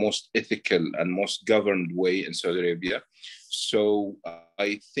comfortably in the most ethical and most governed way in Saudi Arabia. So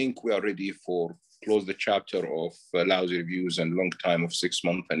I think we are ready for close the chapter of lousy reviews and long time of 6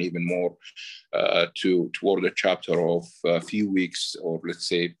 months and even more toward the chapter of a few weeks, or let's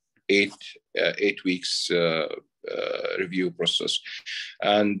say 8 weeks review process.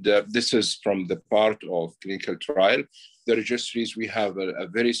 And this is from the part of clinical trial. The registries, we have a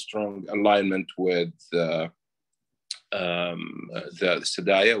very strong alignment with the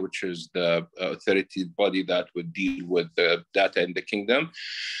SEDAIA, which is the authority body that would deal with the data in the Kingdom.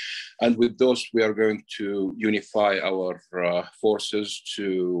 And with those, we are going to unify our forces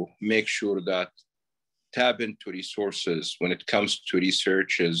to make sure that tap into resources when it comes to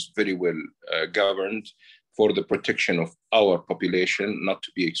research is very well governed for the protection of our population, not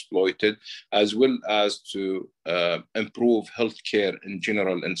to be exploited, as well as to improve healthcare in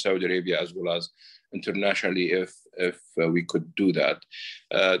general in Saudi Arabia, as well as internationally, if we could do that.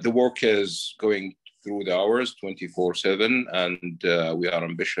 The work is going through the hours 24/7, and we are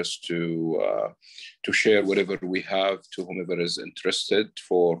ambitious to share whatever we have to whomever is interested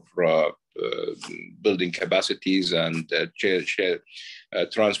for building capacities and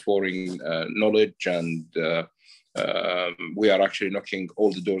transferring knowledge. And we are actually knocking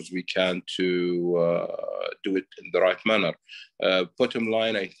all the doors we can to do it in the right manner. Bottom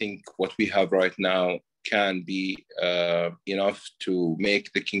line, I think what we have right now can be enough to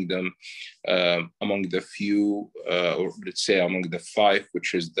make the Kingdom among the few, or let's say among the 5,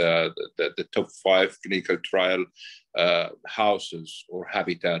 which is the top 5 clinical trial houses or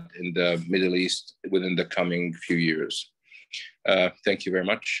habitat in the Middle East within the coming few years. Thank you very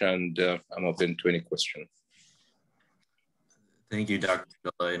much, and I'm open to any question. Thank you, Dr.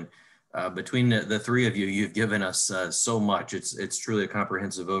 Abdullah. And between the three of you, you've given us so much. It's truly a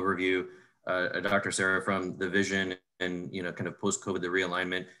comprehensive overview. Dr. Sarah, from the vision and kind of post-COVID, the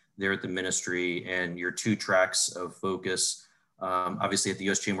realignment there at the ministry, and your two tracks of focus. Obviously, at the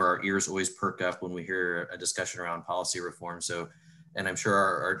U.S. Chamber, our ears always perk up when we hear a discussion around policy reform. So, and I'm sure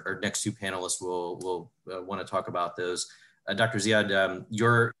our next two panelists will want to talk about those. Dr. Ziad,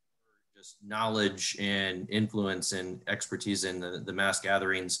 your just knowledge and influence and expertise in the mass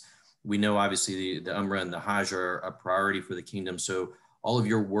gatherings. We know obviously the Umrah and the Hajj are a priority for the kingdom. So all of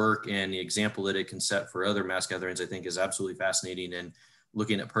your work and the example that it can set for other mass gatherings, I think is absolutely fascinating, and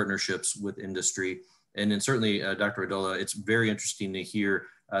looking at partnerships with industry. And then certainly, Dr. Abdullah, it's very interesting to hear,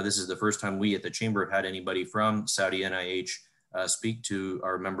 this is the first time we at the Chamber have had anybody from Saudi NIH speak to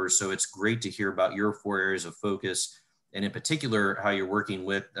our members. So it's great to hear about your 4 areas of focus, and in particular, how you're working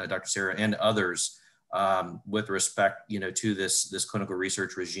with Dr. Sarah and others with respect, to this clinical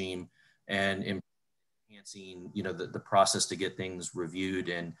research regime, and enhancing, the process to get things reviewed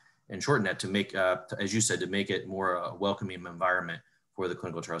and shorten that to make, as you said, to make it more a welcoming environment for the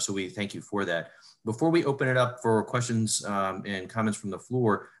clinical trial. So we thank you for that. Before we open it up for questions and comments from the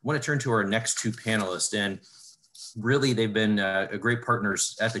floor, I want to turn to our next two panelists. And really, they've been great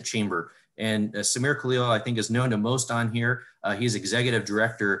partners at the Chamber. And Samir Khalil, I think, is known to most on here. He's Executive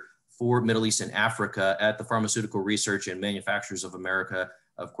Director for Middle East and Africa at the Pharmaceutical Research and Manufacturers of America,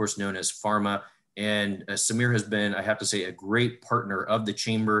 of course, known as PhRMA. And Samir has been, I have to say, a great partner of the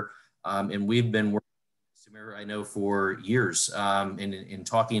Chamber. And we've been working with Samir, I know, for years in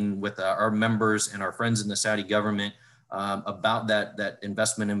talking with our members and our friends in the Saudi government about that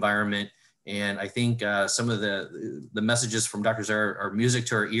investment environment. And I think some of the messages from Dr. Zara are music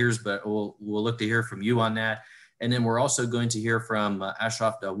to our ears, but we'll look to hear from you on that. And then we're also going to hear from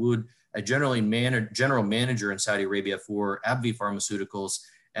Ashraf Dawood, a general manager in Saudi Arabia for AbbVie Pharmaceuticals.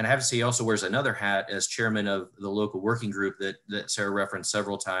 And I have to say, he also wears another hat as chairman of the local working group that Sarah referenced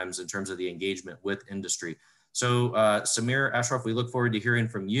several times in terms of the engagement with industry. So Samir, Ashraf, we look forward to hearing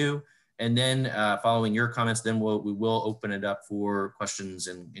from you. And then following your comments, then we will open it up for questions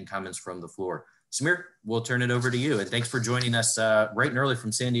and comments from the floor. Samir, we'll turn it over to you. And thanks for joining us bright and early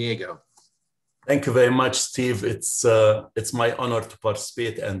from San Diego. Thank you very much, Steve. It's my honor to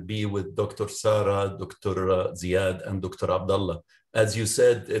participate and be with Dr. Sarah, Dr. Ziad, and Dr. Abdullah. As you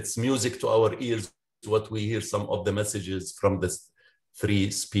said, it's music to our ears what we hear some of the messages from the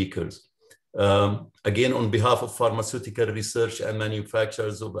three speakers. Again, on behalf of Pharmaceutical Research and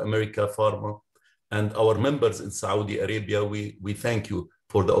Manufacturers of America, PhRMA, and our members in Saudi Arabia, we thank you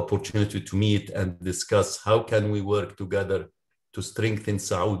for the opportunity to meet and discuss how can we work together to strengthen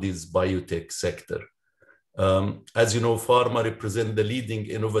Saudi's biotech sector. As you know, PhRMA represents the leading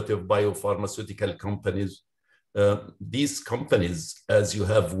innovative biopharmaceutical companies. These companies, as you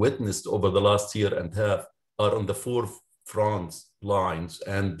have witnessed over the last year and a half, are on the forefront lines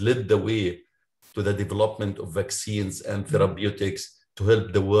and led the way to the development of vaccines and therapeutics to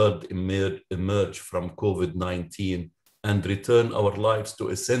help the world emerge from COVID-19 and return our lives to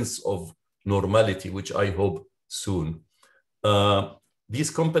a sense of normality, which I hope soon.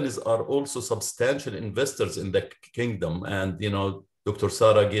 These companies are also substantial investors in the kingdom. And, Dr.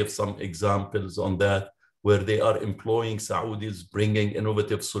 Sarah gave some examples on that, where they are employing Saudis, bringing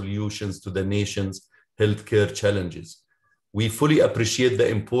innovative solutions to the nation's healthcare challenges. We fully appreciate the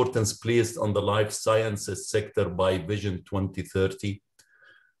importance placed on the life sciences sector by Vision 2030.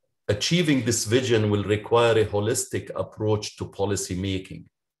 Achieving this vision will require a holistic approach to policy making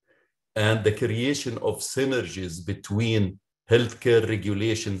and the creation of synergies between healthcare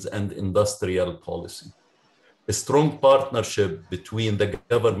regulations and industrial policy. A strong partnership between the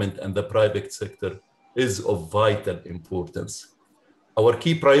government and the private sector is of vital importance. Our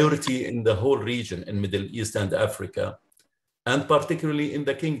key priority in the whole region in Middle East and Africa, and particularly in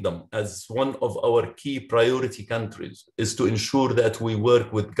the kingdom as one of our key priority countries, is to ensure that we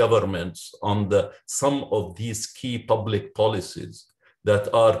work with governments on some of these key public policies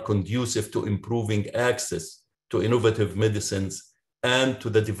that are conducive to improving access to innovative medicines and to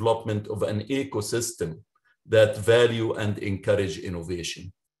the development of an ecosystem that value and encourage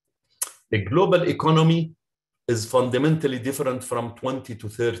innovation. The global economy is fundamentally different from 20 to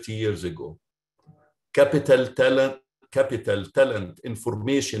 30 years ago. Capital, talent,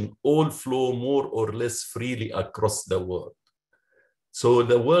 information all flow more or less freely across the world. So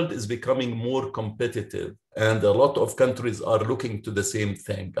the world is becoming more competitive, and a lot of countries are looking to the same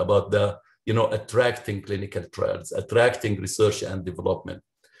thing about attracting clinical trials, attracting research and development.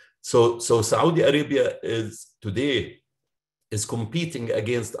 So Saudi Arabia is today is competing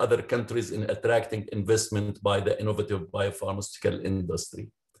against other countries in attracting investment by the innovative biopharmaceutical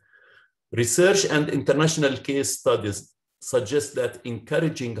industry. Research and international case studies suggest that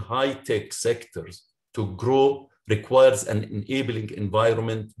encouraging high-tech sectors to grow requires an enabling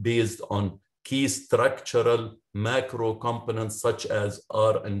environment based on key structural macro components such as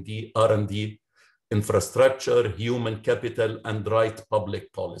R&D, infrastructure, human capital, and right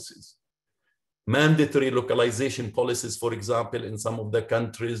public policies. Mandatory localization policies, for example, in some of the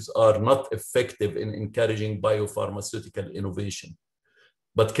countries are not effective in encouraging biopharmaceutical innovation,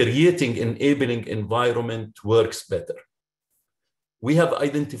 but creating enabling environment works better. We have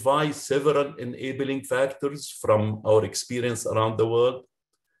identified several enabling factors from our experience around the world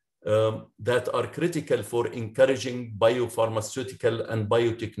that are critical for encouraging biopharmaceutical and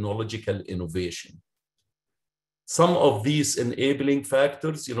biotechnological innovation. Some of these enabling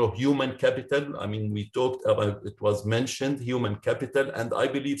factors, human capital, I mean, we talked about, it was mentioned, human capital, and I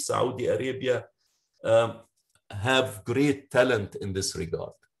believe Saudi Arabia have great talent in this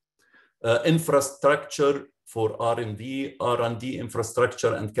regard. Infrastructure for R&D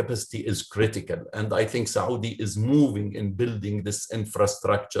infrastructure and capacity is critical. And I think Saudi is moving in building this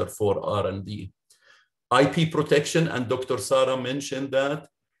infrastructure for R&D. IP protection, and Dr. Sarah mentioned that,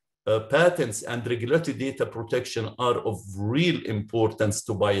 patents and regulatory data protection are of real importance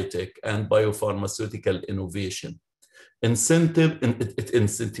to biotech and biopharmaceutical innovation. It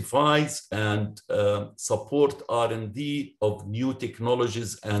incentivizes and support R&D of new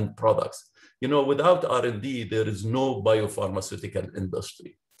technologies and products. Without R&D, there is no biopharmaceutical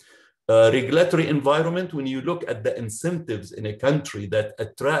industry. Regulatory environment, when you look at the incentives in a country that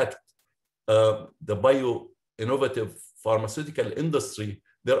attract the bio-innovative pharmaceutical industry,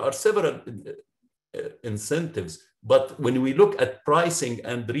 there are several incentives, but when we look at pricing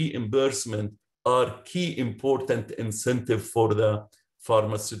and reimbursement are key important incentive for the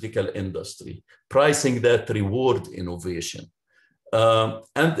pharmaceutical industry, pricing that reward innovation.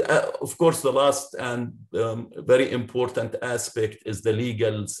 Of course, the last and very important aspect is the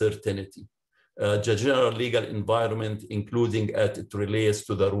legal certainty, the general legal environment, including as it relates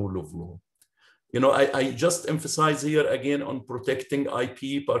to the rule of law. I just emphasize here again on protecting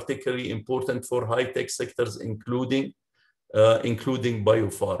IP, particularly important for high-tech sectors, including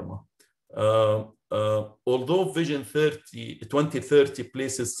biopharma. Although Vision 2030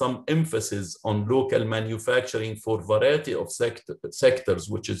 places some emphasis on local manufacturing for a variety of sectors,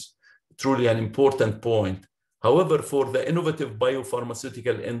 which is truly an important point. However, for the innovative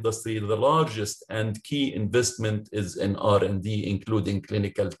biopharmaceutical industry, the largest and key investment is in R&D, including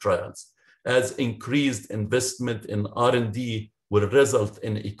clinical trials, as increased investment in R&D will result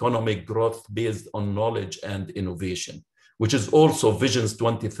in economic growth based on knowledge and innovation, which is also Vision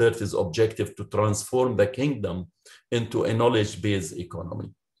 2030's objective to transform the kingdom into a knowledge-based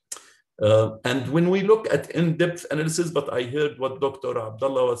economy. And when we look at in-depth analysis, but I heard what Dr.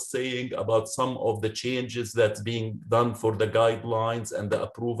 Abdullah was saying about some of the changes that's being done for the guidelines and the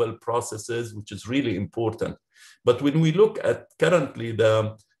approval processes, which is really important. But when we look at currently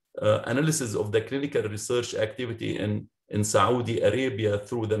the analysis of the clinical research activity in Saudi Arabia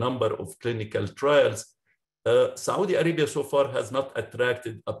through the number of clinical trials, Saudi Arabia so far has not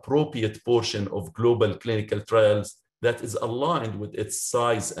attracted appropriate portion of global clinical trials that is aligned with its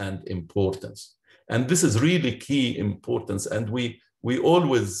size and importance. And this is really key importance. And we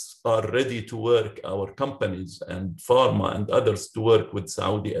always are ready to work, our companies and pharma and others, to work with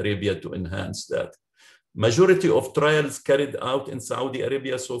Saudi Arabia to enhance that. Majority of trials carried out in Saudi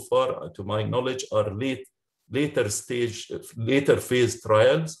Arabia so far, to my knowledge, are later phase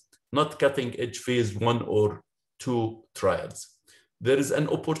trials, not cutting edge phase 1 or 2 trials. There is an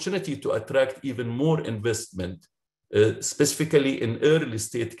opportunity to attract even more investment, specifically in early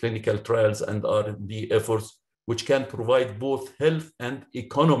stage clinical trials and R&D efforts, which can provide both health and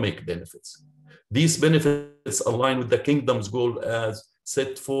economic benefits. These benefits align with the kingdom's goal as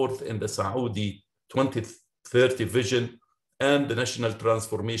set forth in the Saudi 2030 vision and the National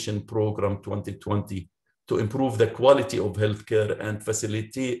Transformation Program 2020 to improve the quality of healthcare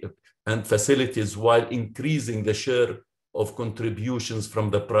and facilities while increasing the share of contributions from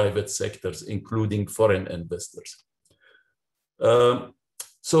the private sectors, including foreign investors.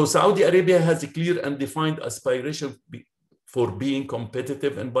 So Saudi Arabia has a clear and defined aspiration for being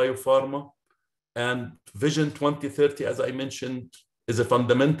competitive in biopharma, and Vision 2030, as I mentioned, is a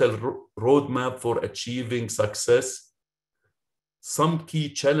fundamental roadmap for achieving success. Some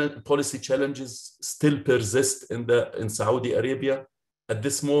key policy challenges still persist in Saudi Arabia. At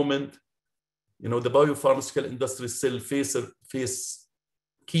this moment, the biopharmaceutical industry still face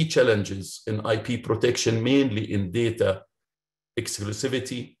key challenges in IP protection, mainly in data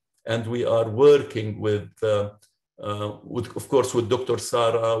exclusivity. And we are working with of course, with Dr.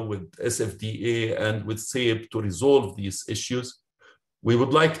 Sarah, with SFDA, and with SABE to resolve these issues. We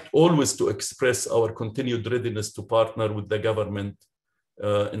would like always to express our continued readiness to partner with the government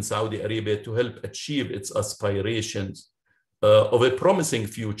in Saudi Arabia to help achieve its aspirations of a promising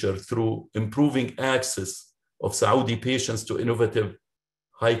future through improving access of Saudi patients to innovative,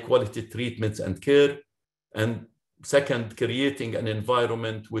 high-quality treatments and care, and second, creating an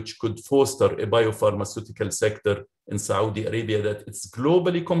environment which could foster a biopharmaceutical sector in Saudi Arabia that is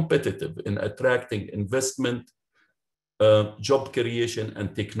globally competitive in attracting investment, job creation,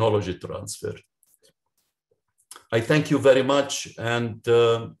 and technology transfer. I thank you very much. And,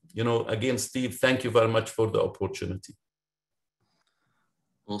 again, Steve, thank you very much for the opportunity.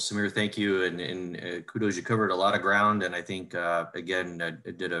 Well, Samir, thank you. And kudos, you covered a lot of ground. And I think, again,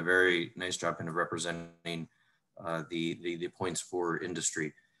 it did a very nice job in representing the points for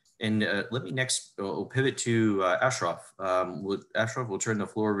industry. And let me next we'll pivot to Ashraf. Ashraf, we'll turn the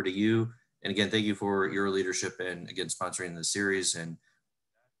floor over to you. And again, thank you for your leadership and again, sponsoring the series. And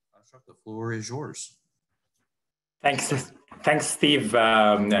Ashraf, the floor is yours. Thanks, Steve,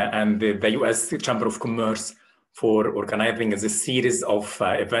 and the U.S. Chamber of Commerce for organizing this series of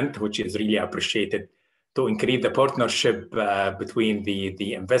events, which is really appreciated to increase the partnership between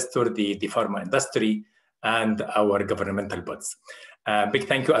the investor, the pharma industry, and our governmental bodies. Big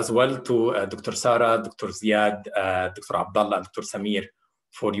thank you as well to Dr. Sarah, Dr. Ziad, Dr. Abdallah, and Dr. Samir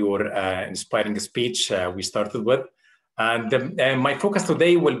for your inspiring speech we started with. And my focus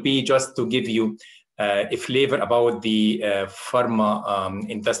today will be just to give you a flavor about the pharma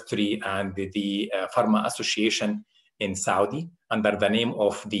industry and the pharma association in Saudi under the name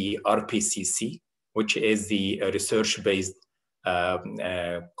of the RPCC, which is the research-based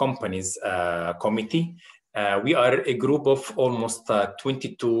companies committee. We are a group of almost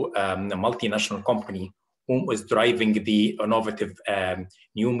 22 multinational companies who is driving the innovative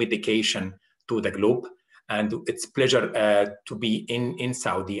new medication to the globe. And it's a pleasure to be in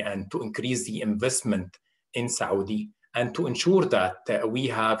Saudi and to increase the investment in Saudi and to ensure that we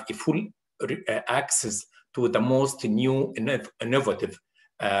have a full access to the most new innovative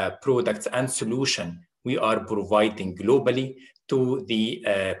products and solutions we are providing globally to the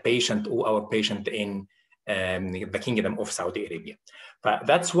patient or our patient in the Kingdom of Saudi Arabia. But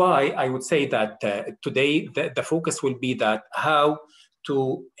that's why I would say that today the focus will be that how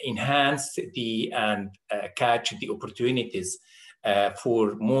to enhance and catch the opportunities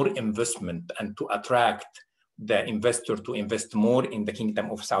for more investment and to attract the investor to invest more in the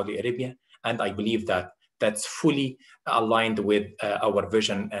Kingdom of Saudi Arabia. And I believe that that's fully aligned with our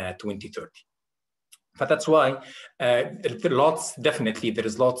Vision 2030. But that's why there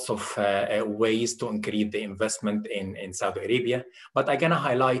is lots of ways to increase the investment in Saudi Arabia. But I'm gonna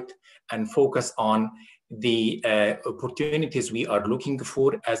highlight and focus on the opportunities we are looking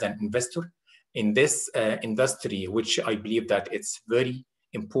for as an investor in this industry, which I believe that it's very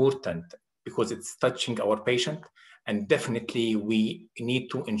important because it's touching our patient. And definitely we need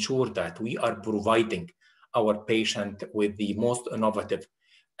to ensure that we are providing our patient with the most innovative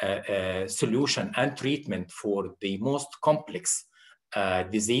solution and treatment for the most complex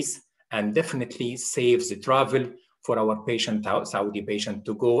disease, and definitely saves the travel for our patient, Saudi patient,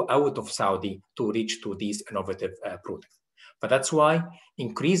 to go out of Saudi to reach to these innovative products. But that's why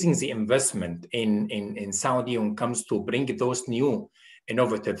increasing the investment in Saudi when it comes to bring those new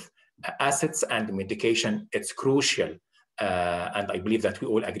innovative assets and medication, it's crucial. And I believe that we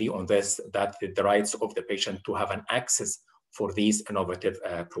all agree on this, that the rights of the patient to have an access for these innovative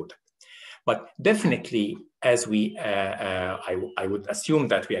products. But definitely, as I would assume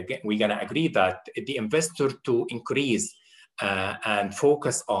that we're gonna agree that the investor to increase and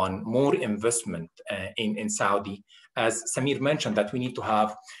focus on more investment in Saudi, as Samir mentioned, that we need to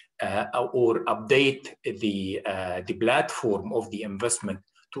have or update the platform of the investment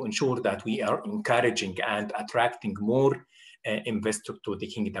to ensure that we are encouraging and attracting more investors to the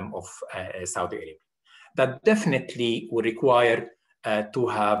Kingdom of Saudi Arabia. That definitely will require to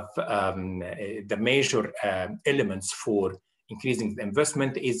have the major elements for increasing the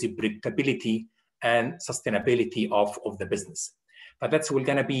investment is the predictability and sustainability of the business. But that's going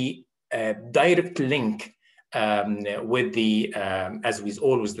to be a direct link with the, as we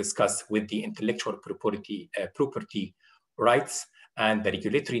always discuss, with the intellectual property rights and the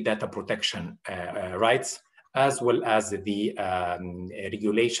regulatory data protection rights, as well as the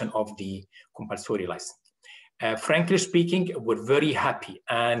regulation of the compulsory license. Frankly speaking, we're very happy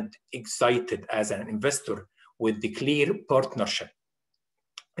and excited as an investor with the clear partnership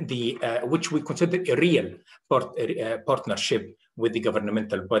which we consider a real partnership with the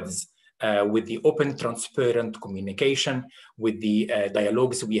governmental bodies, with the open, transparent communication, with the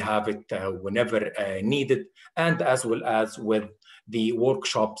dialogues we have it whenever needed, and as well as with the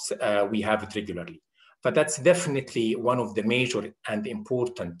workshops we have it regularly. But that's definitely one of the major and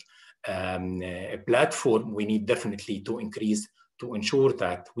important platform we need definitely to increase, to ensure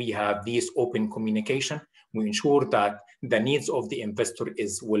that we have these open communication. We ensure that the needs of the investor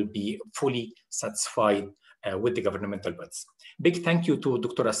will be fully satisfied with the governmental bodies. Big thank you to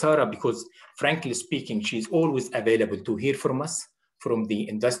Dr. Sara, because frankly speaking, she's always available to hear from us, from the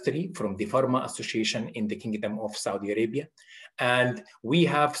industry, from the Pharma Association in the Kingdom of Saudi Arabia. And we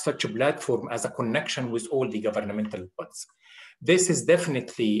have such a platform as a connection with all the governmental bodies. This is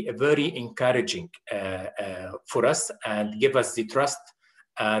definitely very encouraging for us and give us the trust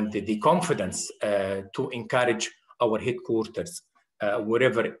and the confidence to encourage our headquarters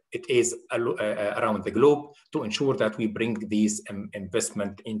wherever it is around the globe, to ensure that we bring these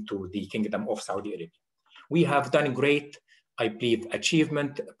investment into the Kingdom of Saudi Arabia. We have done great, I believe,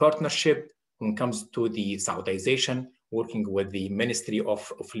 achievement partnership when it comes to the Saudization, working with the Ministry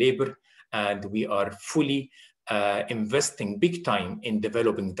of Labor, and we are fully investing big time in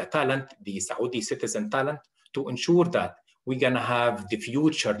developing the talent, the Saudi citizen talent, to ensure that we're gonna have the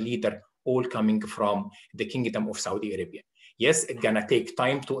future leader all coming from the Kingdom of Saudi Arabia. Yes, it's gonna take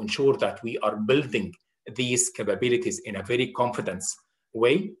time to ensure that we are building these capabilities in a very confident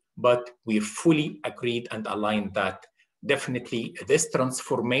way, but we're fully agreed and aligned that definitely this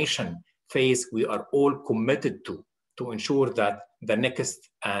transformation phase we are all committed to ensure that the next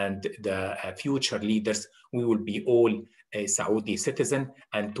and the future leaders, we will be all a Saudi citizen,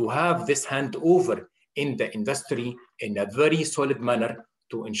 and to have this handover in the industry in a very solid manner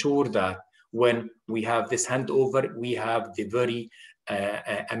to ensure that when we have this handover, we have the very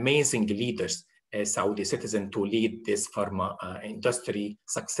amazing leaders, Saudi citizen, to lead this pharma industry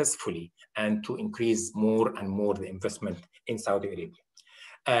successfully and to increase more and more the investment in Saudi Arabia.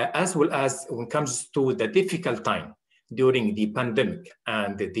 As well as when it comes to the difficult time during the pandemic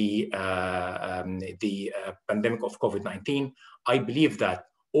and the pandemic of COVID-19, I believe that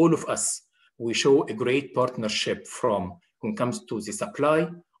all of us, we show a great partnership from when it comes to the supply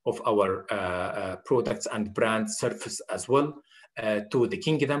of our products and brand service as well to the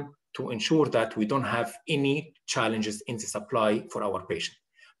kingdom, to ensure that we don't have any challenges in the supply for our patient.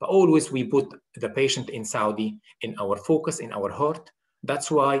 But always we put the patient in Saudi in our focus, in our heart.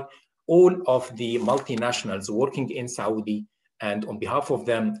 That's why all of the multinationals working in Saudi, and on behalf of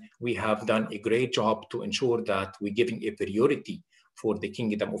them, we have done a great job to ensure that we're giving a priority for the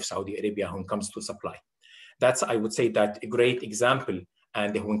Kingdom of Saudi Arabia when it comes to supply. That's, I would say, that a great example.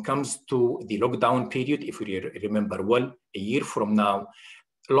 And when it comes to the lockdown period, if we remember well, a year from now,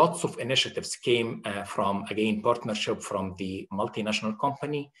 lots of initiatives came from, again, partnership from the multinational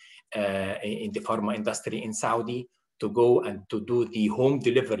company in the pharma industry in Saudi to go and to do the home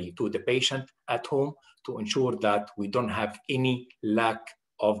delivery to the patient at home to ensure that we don't have any lack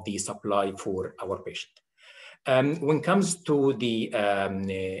of the supply for our patient. When it comes to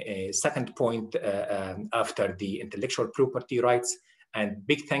the second point after the intellectual property rights, and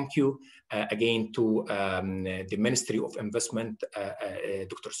big thank you again to the Ministry of Investment,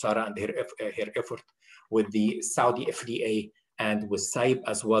 Dr. Sara, and her effort with the Saudi FDA and with SAIB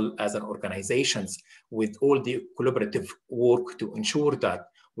as well as an organizations with all the collaborative work to ensure that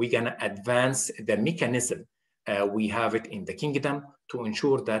we're gonna advance the mechanism we have it in the kingdom to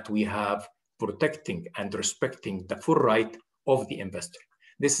ensure that we have protecting and respecting the full right of the investor.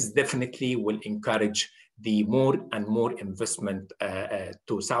 This is definitely will encourage the more and more investment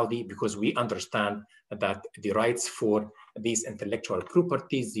to Saudi, because we understand that the rights for these intellectual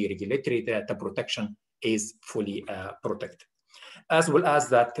properties, the regulatory data protection is fully protected. As well as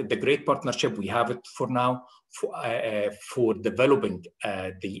that, the great partnership we have it for now for developing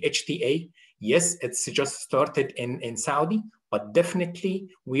the HTA. Yes, it's just started in Saudi, but definitely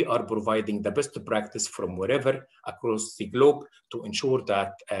we are providing the best practice from wherever across the globe to ensure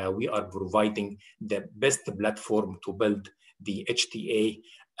that we are providing the best platform to build the HTA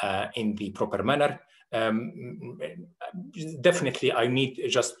in the proper manner. Definitely, I need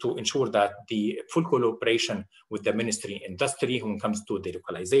just to ensure that the full collaboration with the Ministry Industry when it comes to the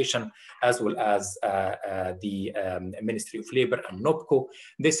localization, as well as the Ministry of Labor and NOPCO.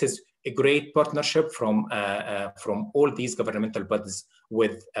 This is a great partnership from all these governmental bodies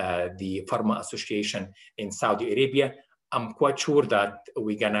with the Pharma Association in Saudi Arabia. I'm quite sure that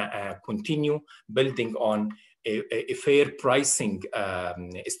we're gonna continue building on a fair pricing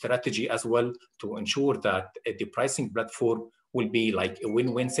strategy as well to ensure that the pricing platform will be like a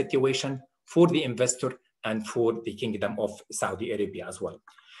win-win situation for the investor and for the Kingdom of Saudi Arabia as well.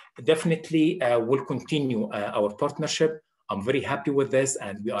 Definitely we'll continue our partnership. I'm very happy with this,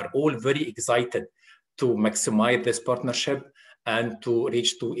 and we are all very excited to maximize this partnership and to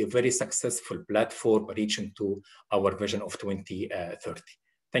reach to a very successful platform, reaching to our vision of 2030.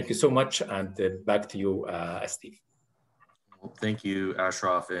 Thank you so much, and back to you, Steve. Well, thank you,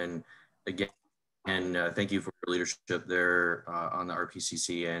 Ashraf, and again, thank you for your leadership there on the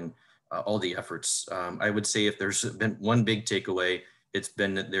RPCC and all the efforts. I would say if there's been one big takeaway, it's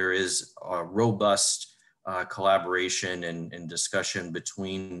been that there is a robust collaboration and discussion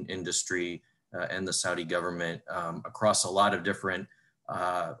between industry and the Saudi government across a lot of different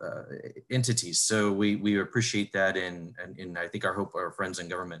entities. So we appreciate that, and I think our friends in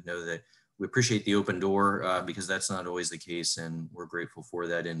government know that we appreciate the open door because that's not always the case, and we're grateful for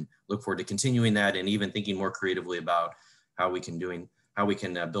that and look forward to continuing that and even thinking more creatively about how we can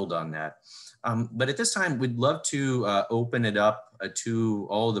build on that. But at this time, we'd love to open it up to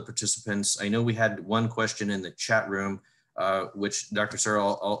all the participants. I know we had one question in the chat room, which Dr. Sarah,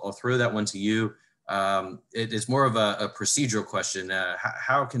 I'll throw that one to you. It is more of a procedural question.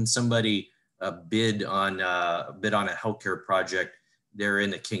 How can somebody bid on a healthcare project there in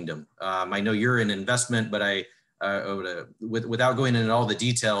the kingdom? I know you're in investment, but without going into all the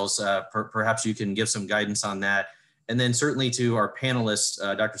details, perhaps you can give some guidance on that. And then certainly to our panelists,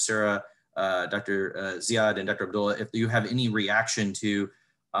 Dr. Sarah, Dr. Ziad, and Dr. Abdullah, if you have any reaction to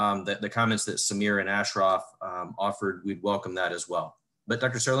the comments that Samir and Ashraf offered, we'd welcome that as well. But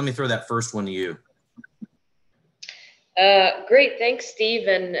Dr. Sarah, let me throw that first one to you. Great, thanks, Steve.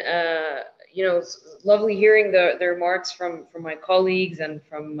 And it's lovely hearing the remarks from my colleagues and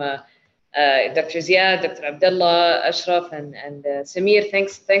from Dr. Ziad, Dr. Abdullah, Ashraf, and Samir.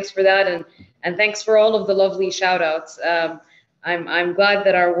 Thanks for that, and thanks for all of the lovely shout outs. I'm glad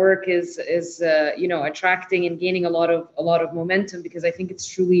that our work is attracting and gaining a lot of momentum, because I think it's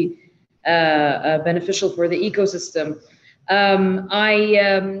truly beneficial for the ecosystem.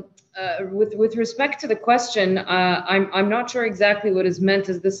 With respect to the question, I'm not sure exactly what is meant.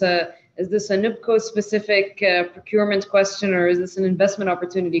 Is this a NIPCO specific procurement question, or is this an investment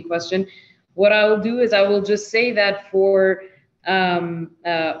opportunity question? What I will do is I will just say that for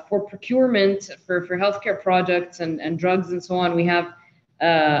procurement for healthcare projects and drugs and so on, we have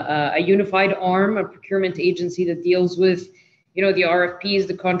a unified arm, a procurement agency that deals with the RFPs,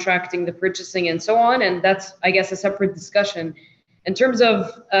 the contracting, the purchasing, and so on. And that's, I guess, a separate discussion. In terms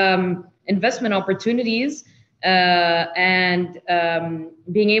of investment opportunities and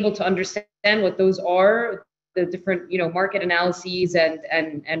being able to understand what those are, the different market analyses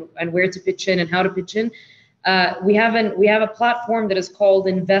and where to pitch in and how to pitch in, we have a platform that is called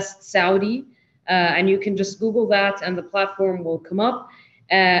Invest Saudi, and you can just Google that and the platform will come up.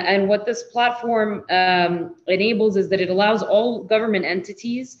 And what this platform enables is that it allows all government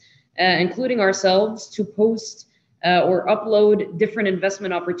entities, including ourselves, to post or upload different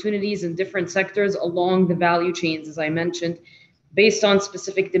investment opportunities in different sectors along the value chains, as I mentioned, based on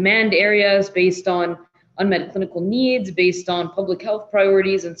specific demand areas, based on unmet clinical needs, based on public health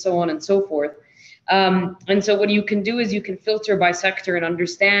priorities, and so on and so forth. And so what you can do is you can filter by sector and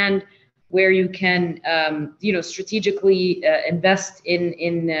understand where you can, strategically invest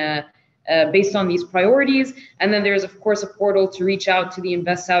in based on these priorities. And then there's, of course, a portal to reach out to the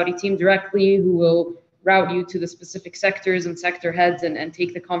Invest Saudi team directly, who will route you to the specific sectors and sector heads and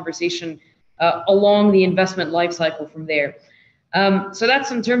take the conversation along the investment lifecycle from there. So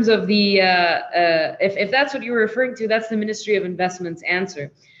that's in terms of the, if that's what you were referring to, that's the Ministry of Investment's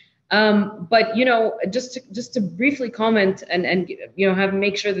answer. But just to briefly comment and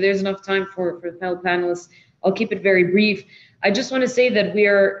make sure that there's enough time for the panelists, I'll keep it very brief. I just want to say that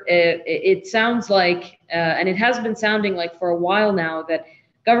it sounds like, and it has been sounding like for a while now, that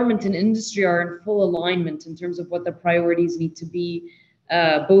government and industry are in full alignment in terms of what the priorities need to be,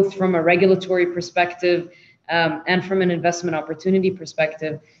 both from a regulatory perspective and from an investment opportunity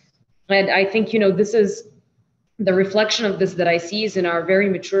perspective. And I think, this is the reflection of this that I see is in our very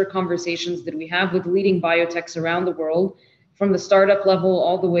mature conversations that we have with leading biotechs around the world, from the startup level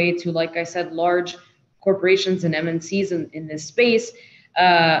all the way to, like I said, large corporations and MNCs in this space,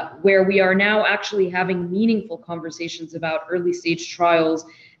 where we are now actually having meaningful conversations about early stage trials,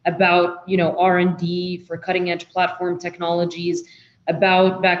 about R&D for cutting edge platform technologies,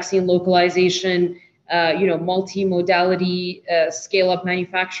 about vaccine localization, multi-modality scale up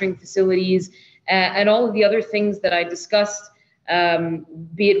manufacturing facilities, and all of the other things that I discussed,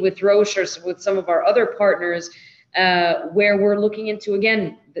 be it with Roche or with some of our other partners, where we're looking into,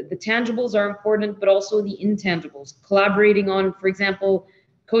 again, the tangibles are important, but also the intangibles, collaborating on, for example,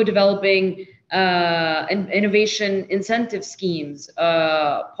 co-developing innovation incentive schemes,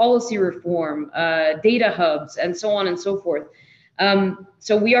 policy reform, data hubs, and so on and so forth.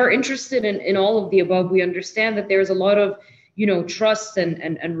 So we are interested in all of the above. We understand that there's a lot of, trust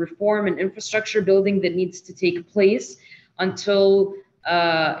and reform and infrastructure building that needs to take place until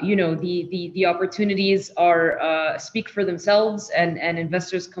the opportunities are speak for themselves and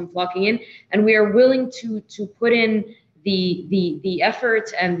investors come flocking in, and we are willing to put in the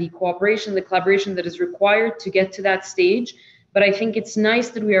effort and the cooperation, the collaboration that is required to get to that stage. But I think it's nice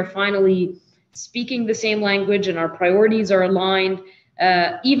that we are finally speaking the same language and our priorities are aligned.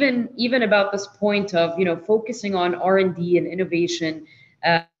 Even about this point of focusing on R&D and innovation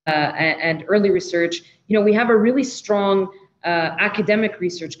and early research. We have a really strong academic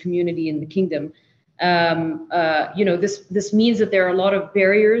research community in the kingdom. This means that there are a lot of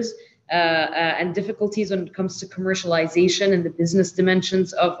barriers and difficulties when it comes to commercialization and the business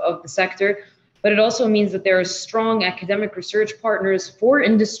dimensions of the sector. But it also means that there are strong academic research partners for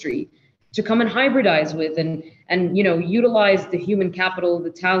industry to come and hybridize with and utilize the human capital, the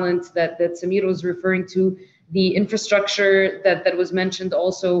talent that Samir was referring to, the infrastructure that was mentioned,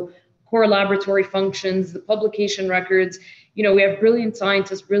 also core laboratory functions, the publication records. We have brilliant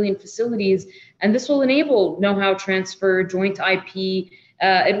scientists, brilliant facilities, and this will enable know-how transfer, joint IP.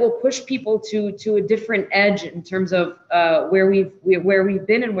 It will push people to a different edge in terms of where we've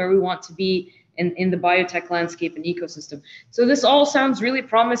been and where we want to be in the biotech landscape and ecosystem. So this all sounds really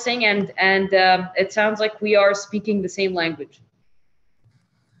promising, and it sounds like we are speaking the same language.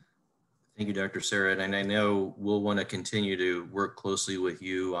 Thank you, Dr. Sarah. And I know we'll want to continue to work closely with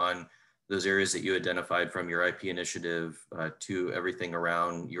you on those areas that you identified, from your IP initiative to everything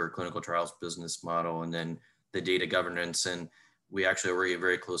around your clinical trials business model, and then the data governance. And we actually work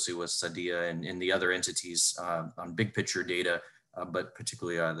very closely with Sadia and the other entities on big picture data, but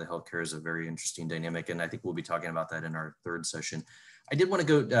particularly the healthcare is a very interesting dynamic. And I think we'll be talking about that in our third session. I did want to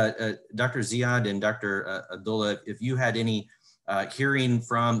go, Dr. Ziad and Dr. Abdullah, if you had any hearing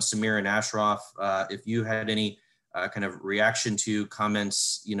from Samir and Ashraf, if you had any kind of reaction to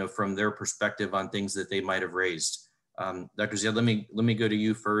comments, from their perspective on things that they might have raised. Dr. Ziad, let me go to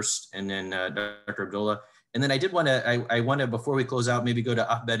you first, and then Dr. Abdullah. And then I did want to, I want to, before we close out, maybe go to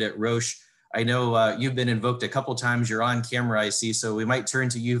Ahmed at Roche. I know you've been invoked a couple times. You're on camera, I see, so we might turn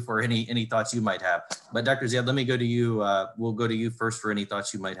to you for any thoughts you might have. But Dr. Ziad, let me go to you. We'll go to you first for any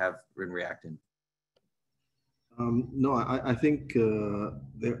thoughts you might have in reacting. No, I think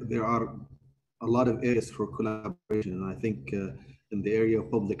there are a lot of areas for collaboration, and I think in the area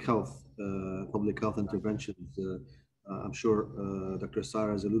of public health interventions, I'm sure Dr.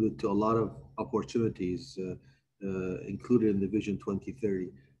 Sarah has alluded to a lot of opportunities included in the Vision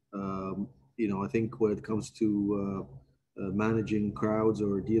 2030. I think when it comes to managing crowds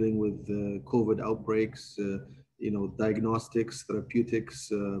or dealing with COVID outbreaks, diagnostics,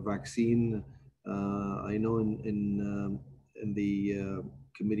 therapeutics, vaccine. I know in the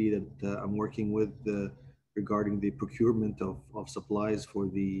committee that I'm working with regarding the procurement of supplies for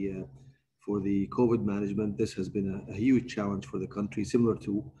the COVID management, this has been a huge challenge for the country, similar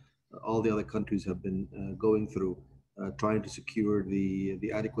to all the other countries have been going through, trying to secure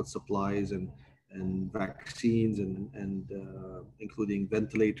the adequate supplies and vaccines and including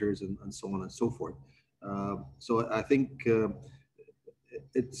ventilators and so on and so forth. So I think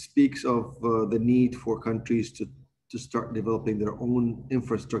it speaks of the need for countries to start developing their own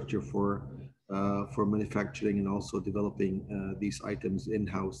infrastructure for manufacturing and also developing these items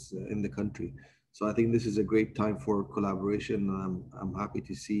in-house in the country. So I think this is a great time for collaboration. I'm happy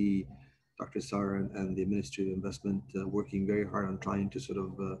to see Dr. Sarah and the Ministry of Investment working very hard on trying to sort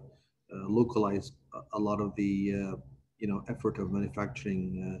of localize a lot of the effort of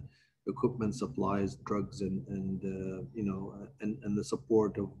manufacturing equipment, supplies, drugs, and the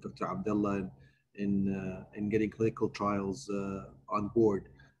support of Dr. Abdullah in getting clinical trials on board.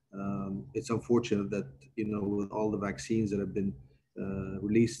 It's unfortunate that with all the vaccines that have been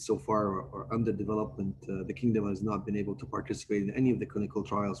released so far or under development, the kingdom has not been able to participate in any of the clinical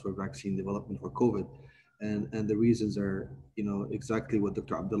trials for vaccine development for COVID, and the reasons are exactly what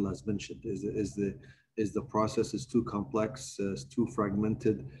Dr. Abdullah has mentioned. Is the process is too complex, it's too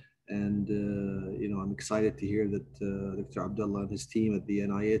fragmented, and I'm excited to hear that Dr. Abdullah and his team at the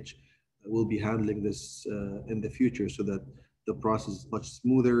NIH will be handling this in the future, so that the process is much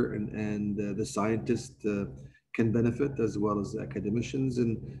smoother and the scientists can benefit as well as academicians,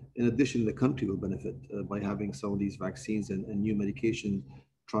 and in addition the country will benefit by having some of these vaccines and new medication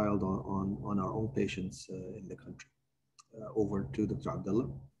trialed on our own patients in the country. over to Dr. Abdullah.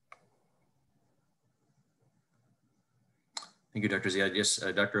 Thank you, Dr. Ziad. Yes,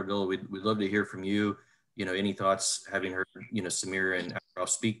 Dr. Abdullah, we'd love to hear from you. Any thoughts, having heard, Samir and Ashraf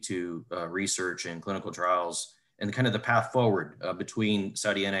speak to research and clinical trials and kind of the path forward between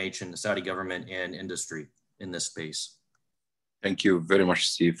Saudi NIH and the Saudi government and industry in this space. Thank you very much,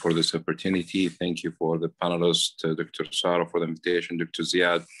 Steve, for this opportunity. Thank you for the panelists, Dr. Sarah for the invitation, Dr.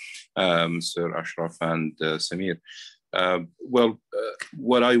 Ziad, Sir Ashraf, and Samir.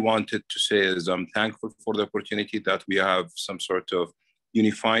 What I wanted to say is I'm thankful for the opportunity that we have some sort of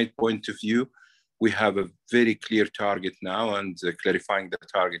unified point of view. We have a very clear target now, and clarifying the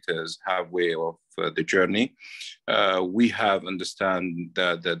target is halfway of the journey. We have understand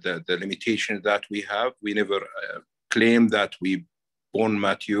the limitations that we have. We never claim that we born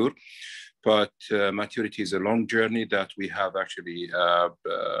mature, but maturity is a long journey that we have actually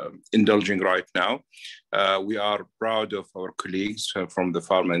indulging right now. We are proud of our colleagues from the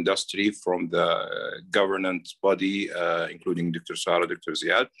pharma industry, from the governance body, including Dr. Sarah, Dr.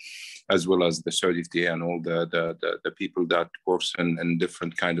 Ziad, as well as the Saudi FDA and all the people that works in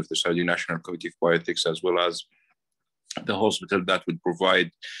different kind of the Saudi National Committee of Bioethics, as well as the hospital that would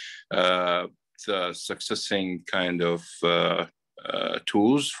provide the successing kind of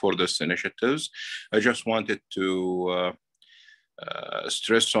tools for this initiatives. I just wanted to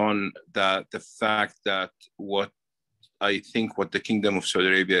stress on that the fact that what the Kingdom of Saudi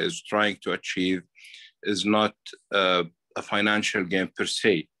Arabia is trying to achieve is not a financial gain per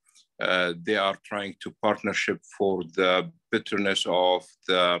se. They are trying to partnership for the betterness of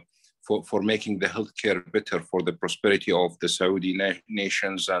for making the healthcare better for the prosperity of the Saudi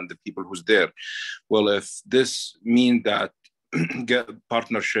nations and the people who's there. Well, if this means that get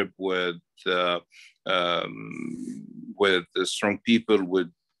partnership with the strong people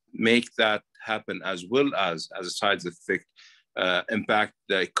would make that happen, as well as a side effect impact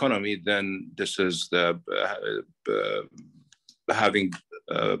the economy, then this is the having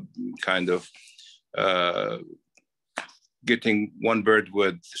kind of getting one bird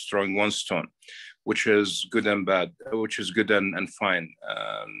with throwing one stone, which is good and bad, which is good and fine.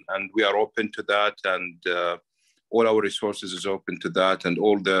 And we are open to that, and all our resources is open to that, and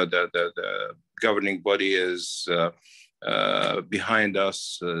all the governing body is behind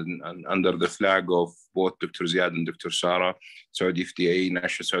us and under the flag of both Dr. Ziad and Dr. Sarah, Saudi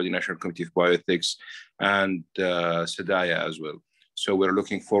FDA, Saudi National Committee of Bioethics, and SEDAIA as well. So we're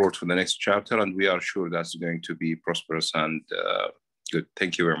looking forward to the next chapter, and we are sure that's going to be prosperous and good.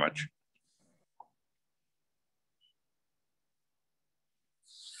 Thank you very much.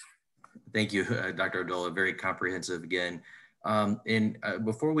 Thank you, Dr. Abdullah. Very comprehensive again. And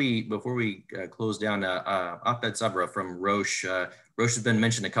before we close down, Ahmed Sabra from Roche. Roche has been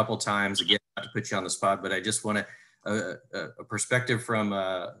mentioned a couple times. Again, not to put you on the spot, but I just want a perspective from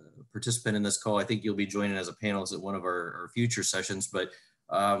a participant in this call. I think you'll be joining as a panelist at one of our future sessions, but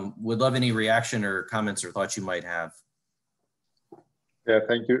would love any reaction or comments or thoughts you might have. Yeah,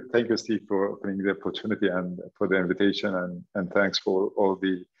 thank you, Steve, for opening the opportunity and for the invitation, and thanks for all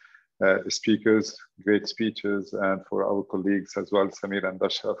the speakers, great speeches, and for our colleagues as well, Samir and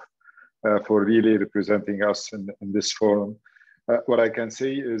Ashraf, for really representing us in this forum. What I can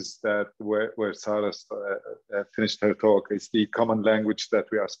say is that where Sarah finished her talk is the common language that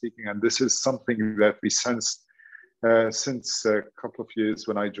we are speaking, and this is something that we sensed since a couple of years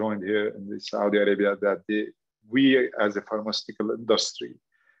when I joined here in Saudi Arabia, that we as a pharmaceutical industry,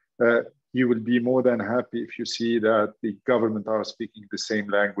 you will be more than happy if you see that the government are speaking the same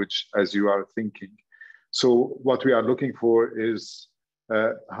language as you are thinking. So what we are looking for is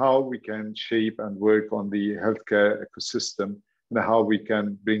how we can shape and work on the healthcare ecosystem, and how we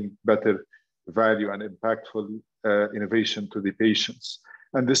can bring better value and impactful innovation to the patients.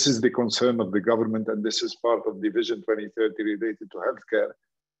 And this is the concern of the government, and this is part of the Vision 2030 related to healthcare.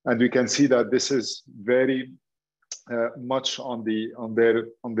 And we can see that this is very much on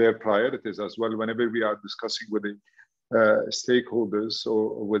their priorities as well. Whenever we are discussing with the stakeholders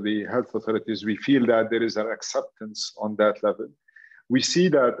or with the health authorities, we feel that there is an acceptance on that level. We see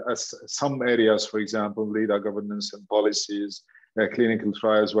that as some areas, for example, data governance and policies, clinical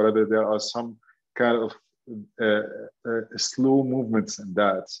trials, whatever, there are some kind of slow movements in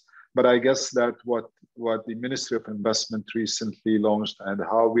that. But I guess that what the Ministry of Investment recently launched and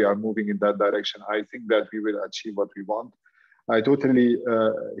how we are moving in that direction, I think that we will achieve what we want. I totally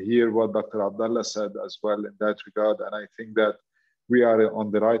hear what Dr. Abdullah said as well in that regard, and I think that we are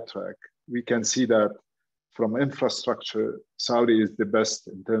on the right track. We can see that from infrastructure, Saudi is the best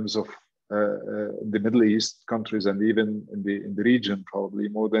in terms of the Middle East countries, and even in the region, probably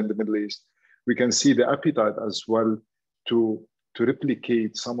more than the Middle East. We can see the appetite as well to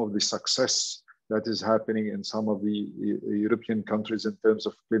replicate some of the success that is happening in some of the European countries in terms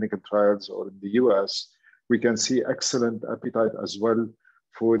of clinical trials, or in the US, we can see excellent appetite as well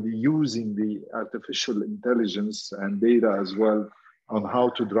for using the artificial intelligence and data as well on how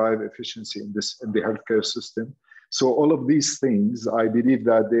to drive efficiency in the healthcare system. So all of these things, I believe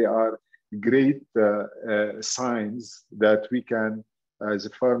that they are great signs that we can, as a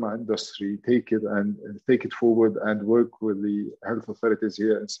pharma industry, take it forward and work with the health authorities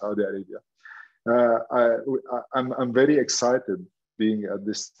here in Saudi Arabia. I'm very excited being at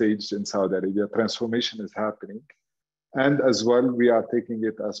this stage in Saudi Arabia. Transformation is happening. And as well, we are taking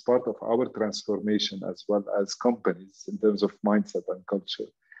it as part of our transformation as well as companies in terms of mindset and culture.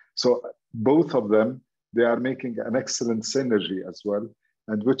 So both of them, they are making an excellent synergy as well.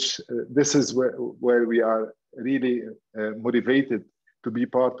 And which this is where we are really motivated to be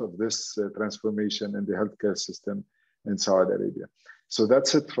part of this transformation in the healthcare system in Saudi Arabia. So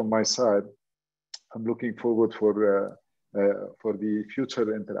that's it from my side. I'm looking forward for the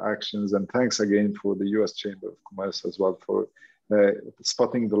future interactions, and thanks again for the U.S. Chamber of Commerce as well for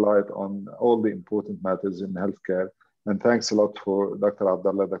spotting the light on all the important matters in healthcare. And thanks a lot for Dr.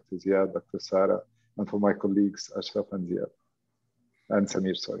 Abdullah, Dr. Ziad, Dr. Sarah, and for my colleagues Ashraf and Ziad and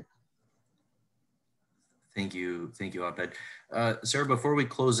Samir. Sorry. Thank you, Abed. Sarah, before we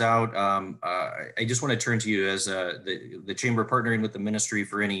close out, I just want to turn to you as the Chamber partnering with the Ministry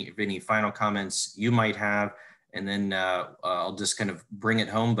for any final comments you might have, and then I'll just kind of bring it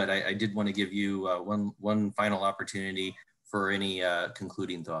home. But I did want to give you one final opportunity for any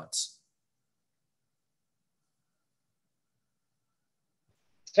concluding thoughts.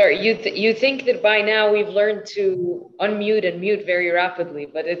 Sorry, you think that by now we've learned to unmute and mute very rapidly,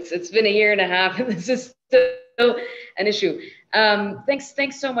 but it's been a year and a half, and this is still an issue.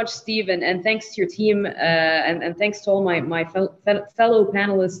 Thanks so much, Steve, and thanks to your team, and thanks to all my fellow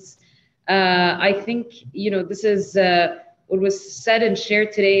panelists. I think this is what was said and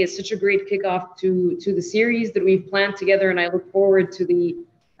shared today is such a great kickoff to the series that we've planned together, and I look forward to the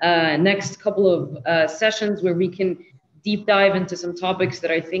next couple of sessions where we can deep dive into some topics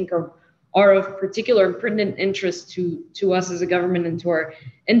that I think are of particular and pertinent interest to us as a government and to our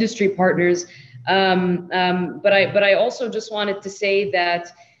industry partners. But I also just wanted to say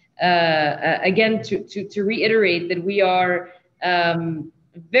that again to reiterate that we are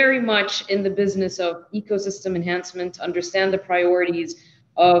very much in the business of ecosystem enhancement, understand the priorities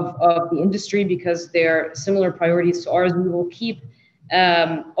of the industry because they're similar priorities to ours. We will keep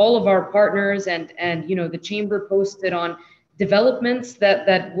all of our partners and the Chamber posted on developments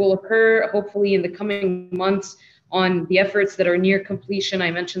that will occur hopefully in the coming months on the efforts that are near completion.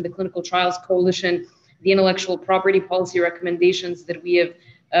 I mentioned the Clinical Trials Coalition, the intellectual property policy recommendations that we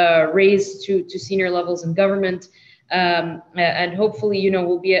have raised to senior levels in government, and hopefully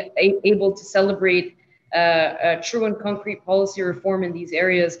we'll be able to celebrate true and concrete policy reform in these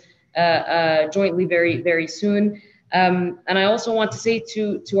areas jointly very, very soon. And I also want to say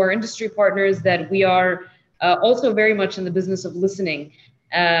to our industry partners that we are also very much in the business of listening.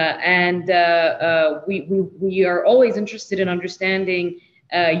 And we are always interested in understanding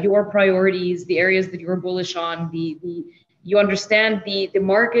your priorities, the areas that you're bullish on, you understand the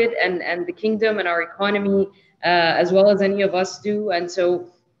market and the kingdom and our economy as well as any of us do. And so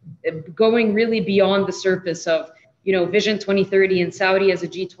going really beyond the surface of Vision 2030 in Saudi as a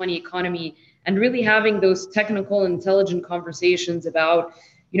G20 economy, and really having those technical and intelligent conversations about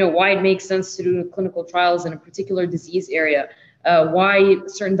why it makes sense to do clinical trials in a particular disease area, why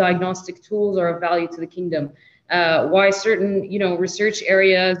certain diagnostic tools are of value to the kingdom, why certain research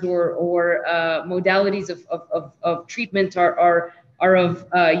areas or modalities of treatment are of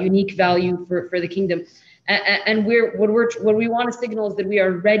unique value for the kingdom. And what we want to signal is that we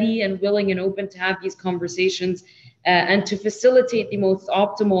are ready and willing and open to have these conversations and to facilitate the most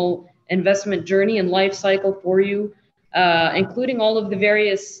optimal investment journey and life cycle for you, including all of the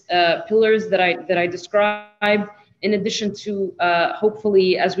various pillars that I described, in addition to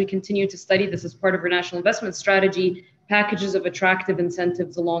hopefully, as we continue to study this as part of our national investment strategy, packages of attractive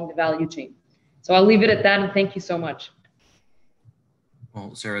incentives along the value chain. So I'll leave it at that, and thank you so much.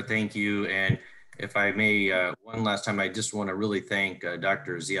 Well, Sarah, thank you. And if I may, one last time, I just want to really thank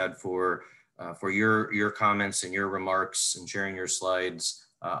Dr. Ziad for your comments and your remarks and sharing your slides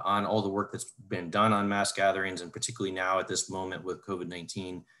on all the work that's been done on mass gatherings, and particularly now at this moment with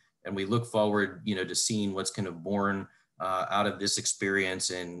COVID-19. And we look forward, to seeing what's kind of born out of this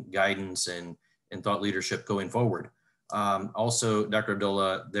experience and guidance and thought leadership going forward. Also, Dr.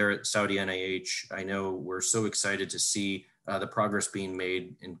 Abdullah, there at Saudi NIH, I know we're so excited to see the progress being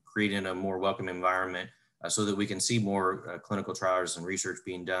made in creating a more welcome environment so that we can see more clinical trials and research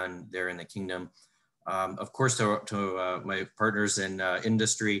being done there in the kingdom. Of course, to my partners in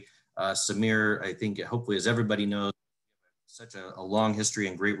industry, Samir, I think hopefully, as everybody knows, such a long history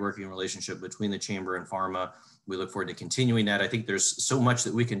and great working relationship between the Chamber and pharma. We look forward to continuing that. I think there's so much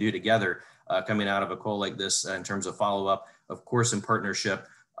that we can do together coming out of a call like this in terms of follow-up, of course, in partnership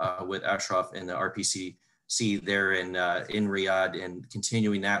with Ashraf and the RPCC there in Riyadh, and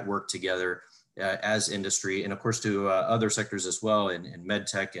continuing that work together as industry, and of course to other sectors as well in med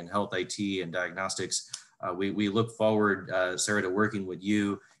tech and health IT and diagnostics. We look forward, Sarah, to working with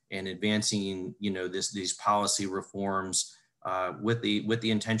you and advancing, these policy reforms with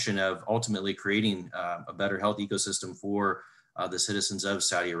the intention of ultimately creating a better health ecosystem for the citizens of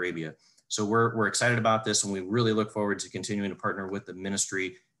Saudi Arabia. So we're excited about this, and we really look forward to continuing to partner with the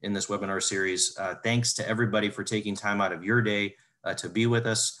ministry in this webinar series. Thanks to everybody for taking time out of your day to be with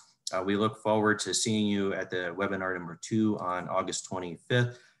us. We look forward to seeing you at the webinar number 2 on August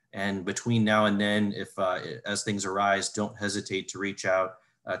 25th. And between now and then, if as things arise, don't hesitate to reach out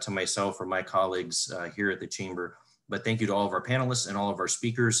to myself or my colleagues here at the Chamber. But thank you to all of our panelists and all of our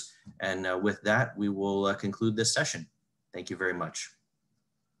speakers. And with that, we will conclude this session. Thank you very much.